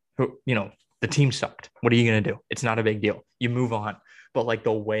 the team sucked. What are you gonna do? It's not a big deal. You move on. But like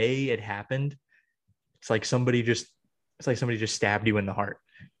the way it happened, it's like somebody just stabbed you in the heart.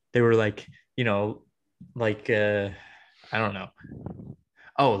 They were like, like I don't know.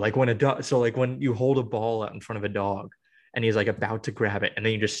 Oh, like when a dog. So like when you hold a ball out in front of a dog, and he's like about to grab it, and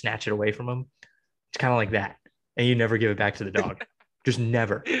then you just snatch it away from him. It's kind of like that, and you never give it back to the dog, just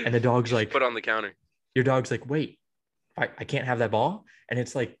never. And the dog's Just like, put on the counter. your dog's like, wait, I can't have that ball, and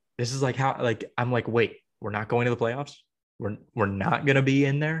it's like this is like how like I'm like, wait, we're not going to the playoffs. We're not gonna be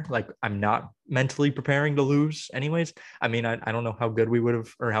in there. Like I'm not mentally preparing to lose, anyways. I mean, I don't know how good we would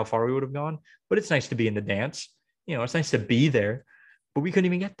have or how far we would have gone, but it's nice to be in the dance. It's nice to be there, but we couldn't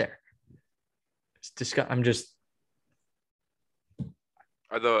even get there. It's disgusting. I'm just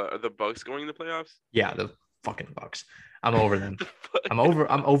Are the Bucks going to the playoffs? Yeah, the fucking Bucks. I'm over them. I'm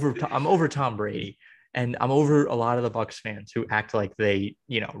over Tom Brady, and I'm over a lot of the Bucks fans who act like they,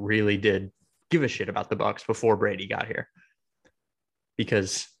 really did give a shit about the Bucks before Brady got here.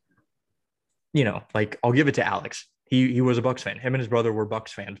 Because, like I'll give it to Alex. He was a Bucks fan. Him and his brother were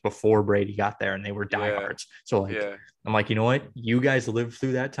Bucks fans before Brady got there, and they were Yeah. diehards. So like, Yeah. I'm like, you know what? You guys lived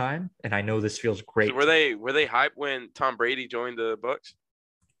through that time, and I know this feels great. So were they hyped when Tom Brady joined the Bucks?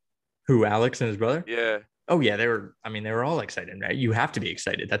 Who, Alex and his brother? Yeah. Oh yeah, they were. I mean, they were all excited, right? You have to be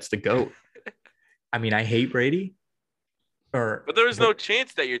excited. That's the GOAT. I mean, I hate Brady, But there was no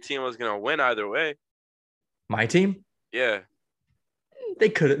chance that your team was gonna win either way. my team. Yeah. They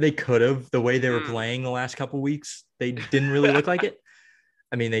could have the way they were playing the last couple of weeks. They didn't really look like it.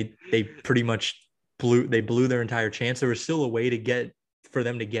 I mean, they pretty much blew their entire chance. There was still a way for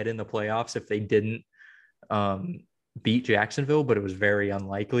them to get in the playoffs if they didn't beat Jacksonville, but it was very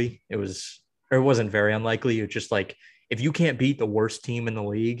unlikely. It wasn't very unlikely. It was just like, if you can't beat the worst team in the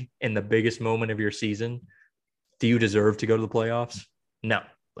league in the biggest moment of your season, do you deserve to go to the playoffs? No,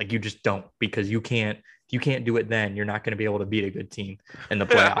 like you just don't, because you can't. If you can't do it, then you're not going to be able to beat a good team in the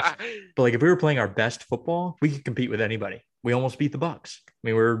playoffs. But like if we were playing our best football, we could compete with anybody. We almost beat the Bucks. I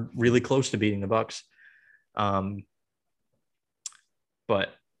mean, we're really close to beating the Bucks. But I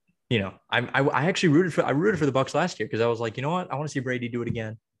actually rooted for the Bucks last year, because I was like, you know what, I want to see Brady do it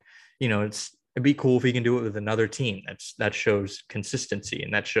again. It'd be cool if he can do it with another team. That shows consistency,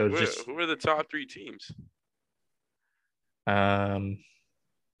 and that shows Who are the top 3 teams?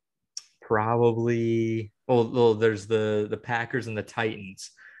 Probably, well, there's the Packers and the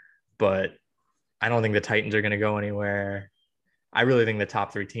Titans, but I don't think the Titans are going to go anywhere. I really think the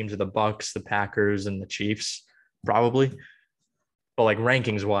top 3 teams are the Bucks, the Packers, and the Chiefs, probably. But like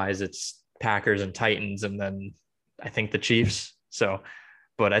rankings wise, it's Packers and Titans, and then I think the Chiefs. So,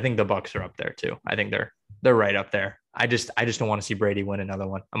 but I think the Bucks are up there too. I think they're right up there. I just don't want to see Brady win another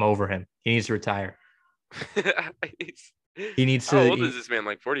one. I'm over him. He needs to retire. He needs to. How old is this man?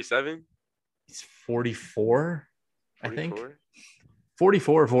 Like 47? He's 44, 44? I think.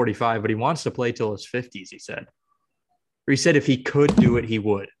 44 or 45, but he wants to play till his 50s, he said. Or he said if he could do it, he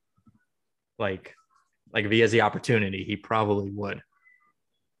would. Like if he has the opportunity, he probably would.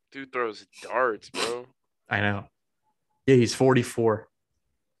 Dude throws darts, bro. I know. Yeah, he's 44.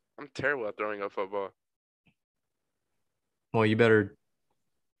 I'm terrible at throwing a football. Well, you better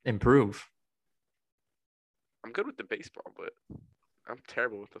improve. I'm good with the baseball, but I'm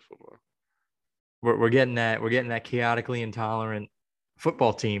terrible with the football. We're getting that chaotically intolerant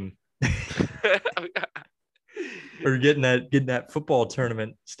football team. Or getting that football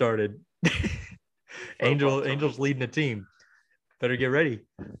tournament started. Angel's leading the team. Better get ready.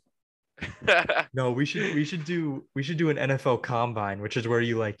 No, we should do an NFL combine, which is where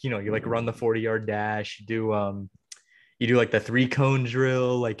you like, you like run the 40-yard dash, you do like the 3-cone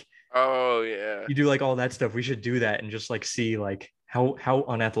drill, like Oh yeah. you do like all that stuff. We should do that and just like see like how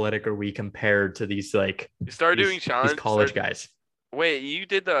unathletic are we compared to these like Start doing these challenge. college guys. Wait, you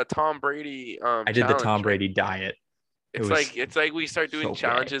did the Tom Brady I did the challenge, Tom right? Brady diet. It It's was like it's like we start doing so bad.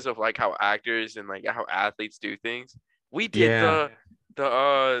 challenges of like how actors and like how athletes do things. We did Yeah.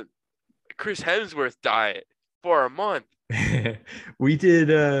 the Chris Hemsworth diet for a month. We did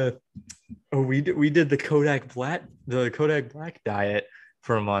we did the Kodak Black diet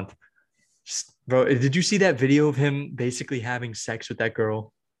for a month. Bro, did you see that video of him basically having sex with that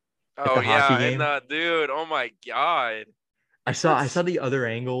girl at Oh the hockey yeah, and game? dude, oh my god. I It saw I was saw the other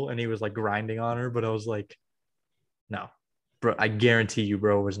angle and he was like grinding on her, but I was like, no. Bro, I guarantee you,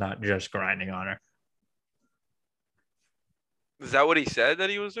 bro, was not just grinding on her. is that what he said that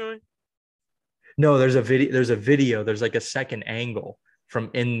he was doing? No, there's like a second angle from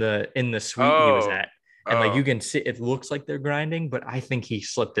in the suite he was Oh, at. And like oh. you can see it looks like they're grinding, but I think he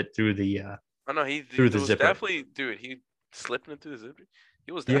slipped it through the Oh no, he through the was zipper. definitely dude, he slipped into the zipper.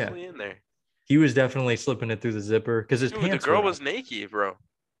 He was Yeah. definitely in there. He was definitely slipping it through the zipper because his Dude, the pants girl were was up. naked, bro.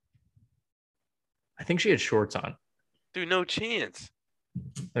 I think she had shorts on. Dude, no chance.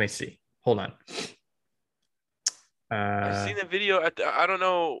 Let me see. Hold on. I've seen the video I don't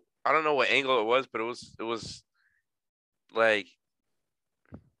know what angle it was, but it was like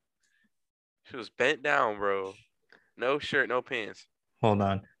she was bent down, bro. No shirt, no pants. Hold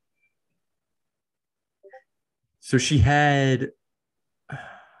on. So she had.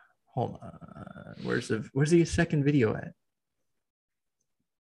 Hold on. Where's the second video at?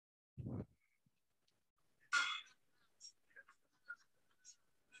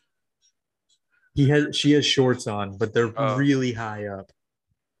 She has shorts on, but they're Oh. really high up.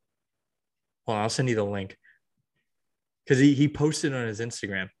 Hold on, I'll send you the link. Because he posted on his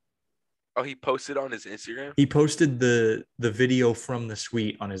Instagram. Oh, he posted on his Instagram? He posted the video from the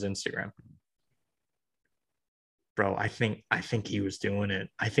suite on his Instagram. Bro, I think he was doing it.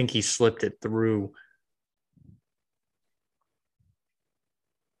 I think he slipped it through. Oh,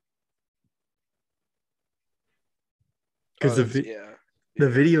 Because that's yeah. the Yeah.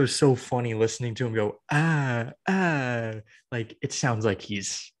 video is so funny listening to him go like it sounds like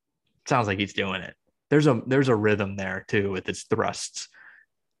he's doing it. There's a rhythm there too with its thrusts.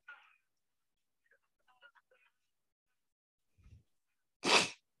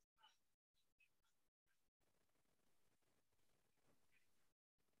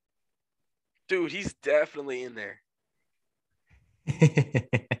 Dude, he's definitely in there.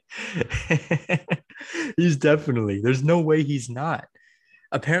 He's definitely. There's no way he's not.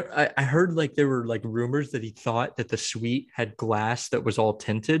 Apparently, I heard like there were like rumors that he thought that the suite had glass that was all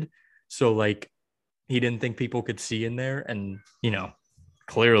tinted, so like he didn't think people could see in there, and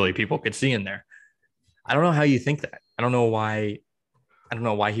clearly people could see in there. I don't know how you think that. I don't know why. I don't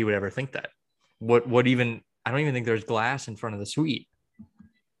know why he would ever think that. What even? I don't even think there's glass in front of the suite.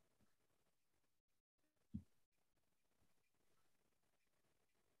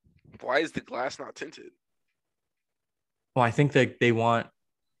 Why is the glass not tinted? Well, I think that they want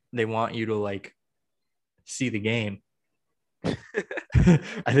you to like see the game.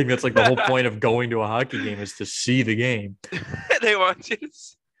 I think that's like the whole point of going to a hockey game is to see the game. They want you to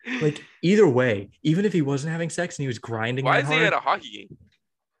Like either way, even if he wasn't having sex and he was grinding Why that is he at hard, a hockey game?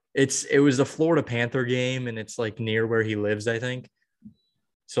 it was the Florida Panther game and it's like near where he lives, I think.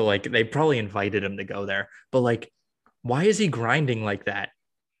 So like they probably invited him to go there. But like, why is he grinding like that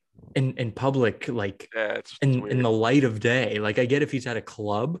in public, like Yeah, it's in weird. the light of day? Like I get if he's at a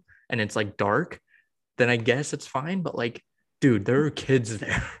club and it's like dark, then I guess it's fine. But like, dude, there are kids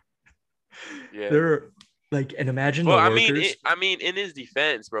there. Yeah. There are like, and imagine Well, the workers. I mean, in his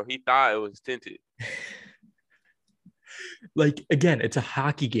defense, bro, he thought it was tinted. Like again, it's a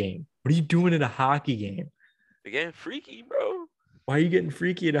hockey game. What are you doing at a hockey game? Again, freaky, bro. Why are you getting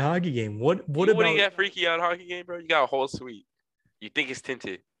freaky at a hockey game? What You wouldn't about get freaky at a hockey game, bro. You got a whole suite. You think it's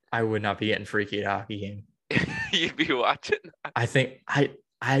tinted? I would not be getting freaky at a hockey game. You'd be watching. I think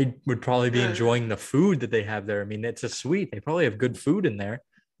I would probably be enjoying the food that they have there. I mean, it's a suite. They probably have good food in there.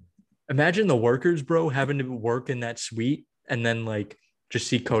 Imagine the workers, bro, having to work in that suite and then like just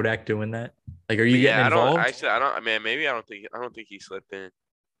see Kodak doing that. Like, are But you getting yeah, I don't. involved? Actually, I don't. I mean, maybe I don't think he slipped in.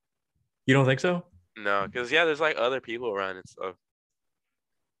 You don't think so? No, because yeah, there's like other people around and stuff.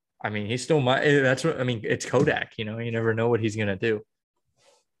 I mean, he still might. That's what I mean. It's Kodak. You know, you never know what he's gonna do.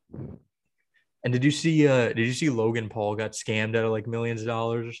 And did you see? Did you see Logan Paul got scammed out of like millions of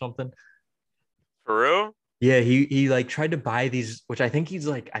dollars or something? For real? Yeah, he like tried to buy these, which I think he's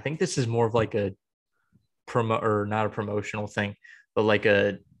like. I think this is more of like a promo or not a promotional thing, but like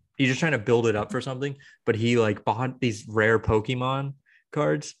a he's just trying to build it up for something. But he like bought these rare Pokemon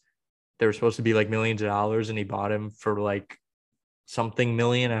cards. They were supposed to be like millions of dollars, and he bought them for like something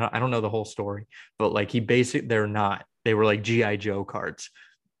million. I don't know the whole story, but like they're not. They were like GI Joe cards,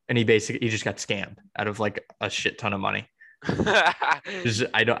 and he just got scammed out of like a shit ton of money. Just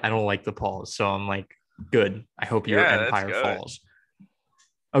I don't like the Pauls, so I'm like, good. I hope your Yeah, that's empire good. falls.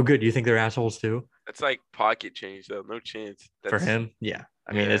 Oh, good. You think they're assholes too? That's like pocket change though. No chance. For That's him? Yeah.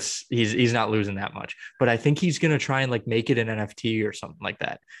 I mean, yeah. he's not losing that much, but I think he's gonna try and like make it an NFT or something like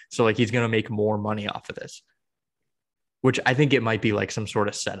that. So like he's gonna make more money off of this, which I think it might be like some sort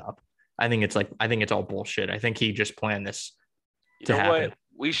of setup. I think it's all bullshit. I think he just planned this You to know happen. what?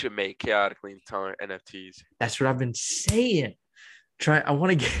 We should make chaotically intolerant NFTs. That's what I've been saying. I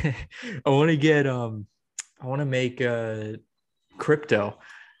want to get I want to get I want to make crypto,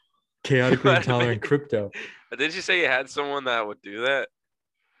 chaotically intolerant crypto. Did you say you had someone that would do that?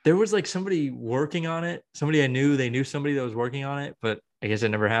 There was like somebody working on it. Somebody I knew, they knew somebody that was working on it, but I guess it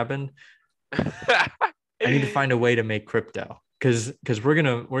never happened. I need to find a way to make crypto because we're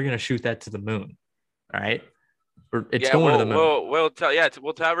gonna shoot that to the moon. All right. It's Yeah, going to the moon. we'll tell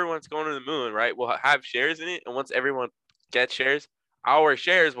everyone it's going to the moon, right? We'll have shares in it, and once everyone gets shares, our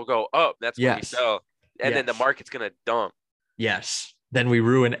shares will go up. That's when we Yes. sell, and then the Yes. market's gonna dump. Yes. Then we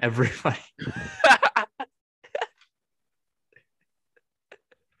ruin everybody.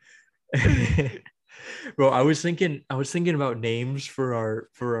 Bro, I was thinking about names for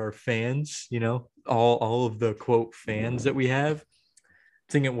our fans, you know, all of the quote fans that we have.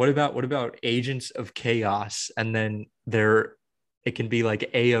 Thinking, what about Agents of Chaos? And then it can be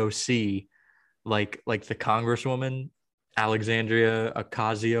like AOC, like the Congresswoman, Alexandria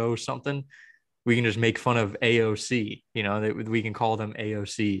Ocasio something. We can just make fun of AOC, you know, we can call them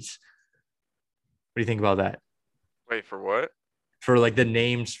AOCs. What do you think about that? Wait for what? For like the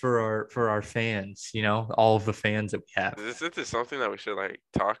names for our fans, you know, all of the fans that we have. Is this something that we should like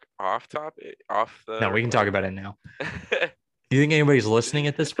talk off topic, off the? No, we can talk about it now. Do you think anybody's listening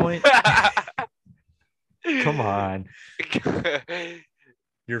at this point? Come on.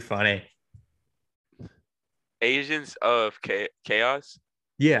 You're funny. Agents of Chaos.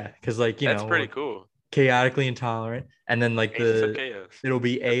 Yeah, because like That's pretty like, cool. chaotically intolerant, and then like Agents of Chaos. it'll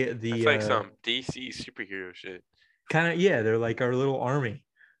be It's like some DC superhero shit. kind of they're like our little army.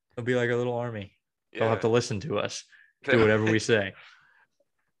 They'll be like our little army. They'll have to listen to us, do whatever we say.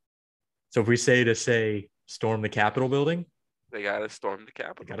 So if we say storm the Capitol building, They gotta storm the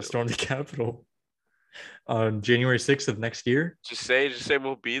Capitol. Got to storm the Capitol on January 6th of next year. Just say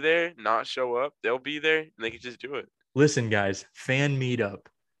we'll be there, not show up. They'll be there, and they can just do it. Listen, guys, fan meetup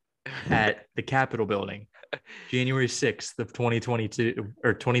at the Capitol building, January 6th of 2022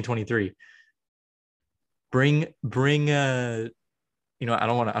 or 2023. Bring you know, I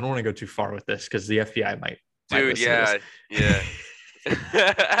don't want to go too far with this because the FBI might Dude, listen to yeah.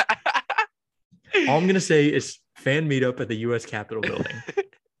 All I'm gonna say is fan meetup at the U.S. Capitol building,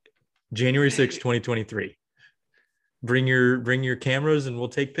 January 6th, 2023. Bring your cameras and we'll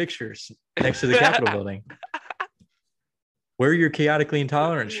take pictures next to the Capitol building. Wear your chaotically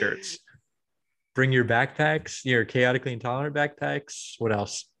intolerant shirts. Bring your backpacks, your chaotically intolerant backpacks. What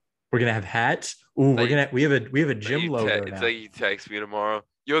else? We're gonna have hats. Ooh, we have a gym logo now. It's like you text me tomorrow.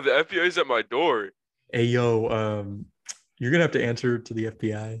 Yo, the FBI's at my door. Hey yo, you're gonna have to answer to the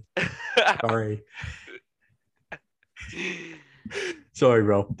FBI. Sorry. Sorry,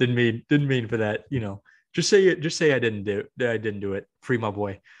 bro. Didn't mean for that. You know, just say I didn't do it. Free my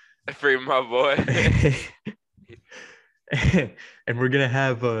boy. Free my boy. And we're gonna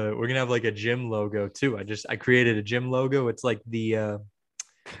have like a gym logo too. I created a gym logo. It's like the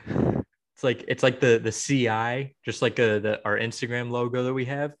it's like the CI, just like our Instagram logo that we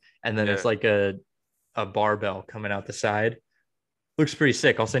have, and then it's like a barbell coming out the side. Looks pretty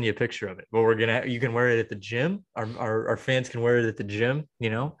sick. I'll send you a picture of it. But you can wear it at the gym. Our fans can wear it at the gym, you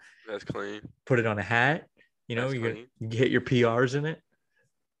know. That's clean. Put it on a hat, you know, you get your PRs in it.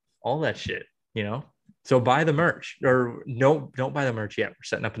 All that shit, you know. So buy the merch. Or no, don't buy the merch yet. We're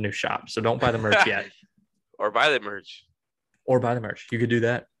setting up a new shop. So don't buy the merch yet. Or buy the merch. You could do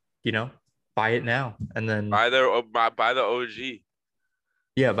that, you know. Buy it now and then buy the OG.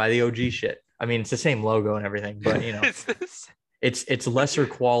 Yeah, buy the OG shit. I mean, it's the same logo and everything, but you know. It's lesser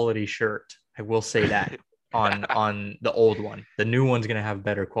quality shirt, I will say that on the old one. The new one's gonna have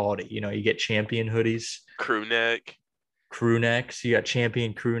better quality. You get champion hoodies, Crew neck. crew necks. You got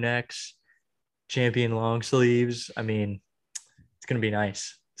champion crew necks, champion long sleeves. I mean, it's gonna be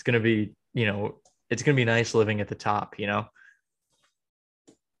nice. It's gonna be nice living at the top.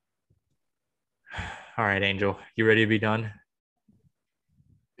 All right, Angel, you ready to be done?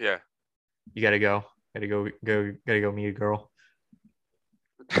 Yeah. You gotta go. Gotta go meet a girl.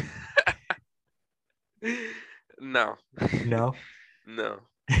 No. No. No.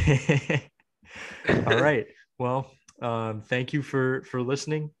 All right. Well, thank you for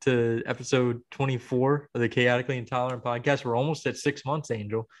listening to episode 24 of the Chaotically Intolerant podcast. We're almost at 6 months,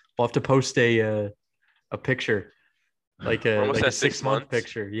 Angel. We'll have to post a picture, like We're almost a at 6 6 month months.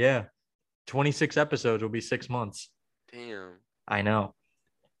 picture. Yeah, 26 episodes will be 6 months. Damn. I know.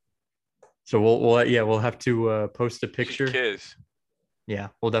 So we'll have to post a We should picture. kiss. Yeah,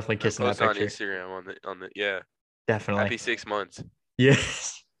 we'll definitely kiss in that Post on picture. Instagram on the yeah. Definitely. Happy 6 months.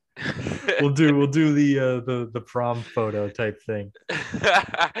 Yes. We'll do the prom photo type thing.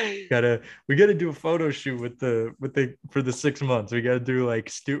 We gotta do a photo shoot with the for the 6 months. We gotta do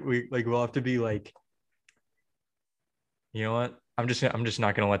we'll have to be like, you know what? I'm just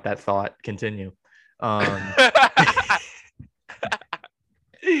not gonna let that thought continue.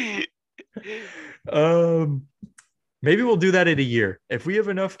 Maybe we'll do that in a year. If we have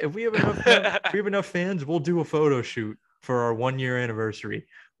enough fans, we'll do a photo shoot for our 1 year anniversary,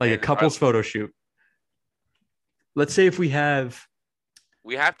 like a couple's photo shoot. Let's say if we have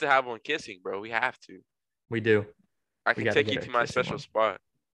to have one kissing, bro. We have to. We do. I can take you to my special spot.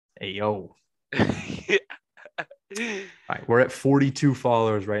 Hey, yo. All right, we're at 42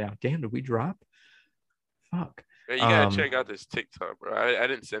 followers right now. Damn, did we drop? Fuck. Yeah, you gotta check out this TikTok, bro. I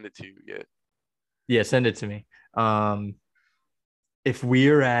didn't send it to you yet. Yeah, send it to me. If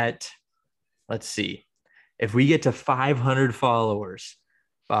we're at, let's see, if we get to 500 followers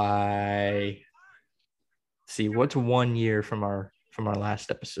by, see, what's 1 year from our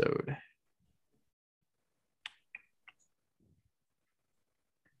last episode?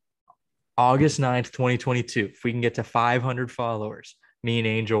 August 9th, 2022. If we can get to 500 followers, me and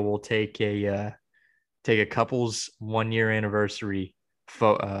Angel will take a couple's 1 year anniversary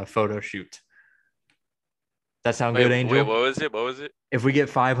photo shoot. That sound good, Angel? Wait, what was it? If we get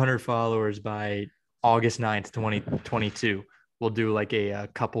 500 followers by August 9th, 2022, we'll do like a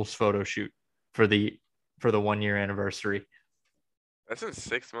couple's photo shoot for the 1 year anniversary. That's in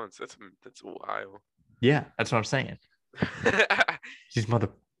 6 months. That's a while. Yeah, that's what I'm saying. She's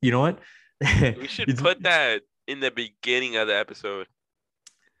you know what? We should put that in the beginning of the episode.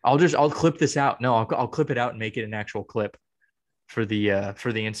 I'll clip this out. No, I'll clip it out and make it an actual clip for the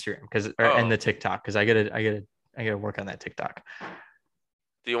Instagram and the TikTok, because I gotta work on that TikTok.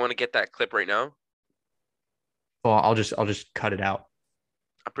 Do you want to get that clip right now? Well, I'll just cut it out.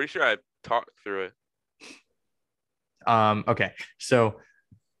 I'm pretty sure I talked through it. Okay. So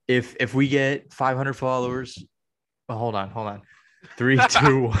if we get 500 followers, hold on. 3,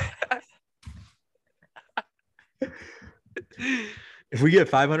 2, 1. If we get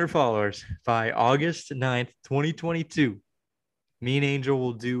 500 followers by August 9th, 2022, me and Angel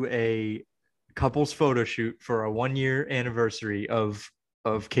will do a couple's photo shoot for a 1 year anniversary of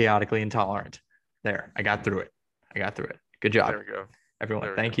Chaotically Intolerant. There, I got through it. Good job. There we go.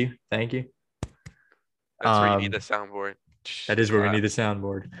 Everyone, thank you. That's where you need the soundboard. That is where we need the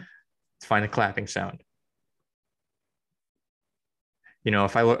soundboard. Let's find a clapping sound.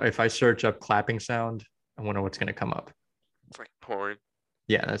 If I search up clapping sound, I wonder what's going to come up. It's like porn.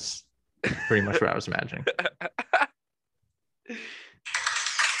 Yeah, that's pretty much what I was imagining.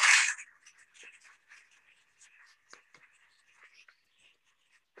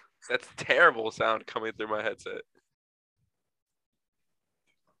 That's terrible sound coming through my headset.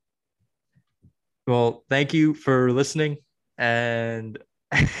 Well, thank you for listening. And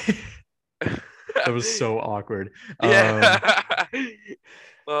that was so awkward. Yeah.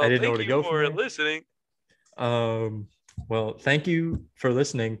 Well, I didn't know where to go for listening. Well, thank you for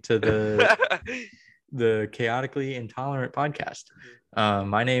listening to the Chaotically Intolerant podcast.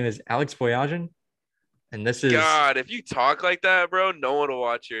 My name is Alex Boyajian, and this is God. If you talk like that, bro, no one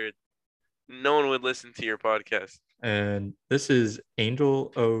would listen to your podcast. And this is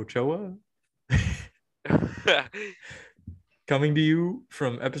Angel Ochoa coming to you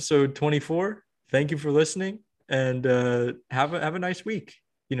from episode 24. Thank you for listening, and have a nice week.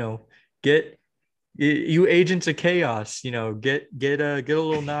 Get you agents of chaos. Get a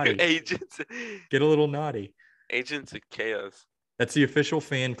little naughty. Agents. Get a little naughty. Agents of chaos. That's the official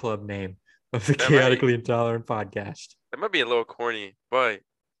fan club name of the Chaotically Intolerant podcast. That might be a little corny, but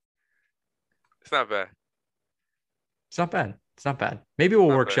It's not bad. It's not bad. It's not bad. Maybe we'll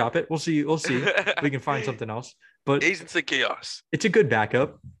Not bad. workshop it. We'll see. We'll see. We can find something else. But Agents of Chaos. it's a good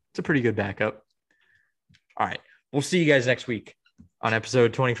backup. It's a pretty good backup. All right. We'll see you guys next week on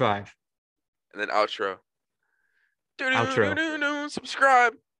episode 25. And then outro. Outro.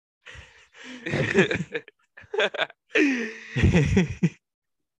 Subscribe.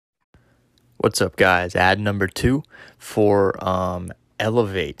 What's up, guys? Ad number 2 for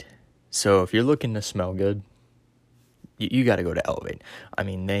Elevate. So if you're looking to smell good, you got to go to Elevate. I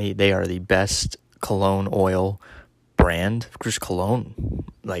mean, they are the best cologne oil brand. Just cologne.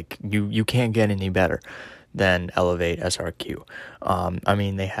 Like, you can't get any better than Elevate SRQ. I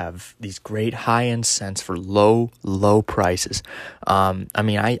mean, they have these great high-end scents for low prices. I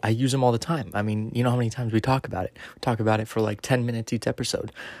mean, I use them all the time. I mean, you know how many times we talk about it? We talk about it for like 10 minutes each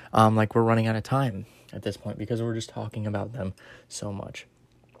episode. Like, we're running out of time at this point because we're just talking about them so much.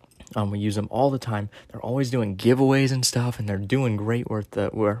 We use them all the time. They're always doing giveaways and stuff, and they're doing great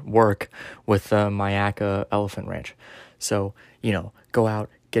work with Mayaka Elephant Ranch. So, go out,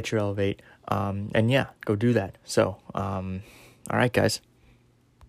 get your Elevate, and yeah, go do that. So, all right, guys.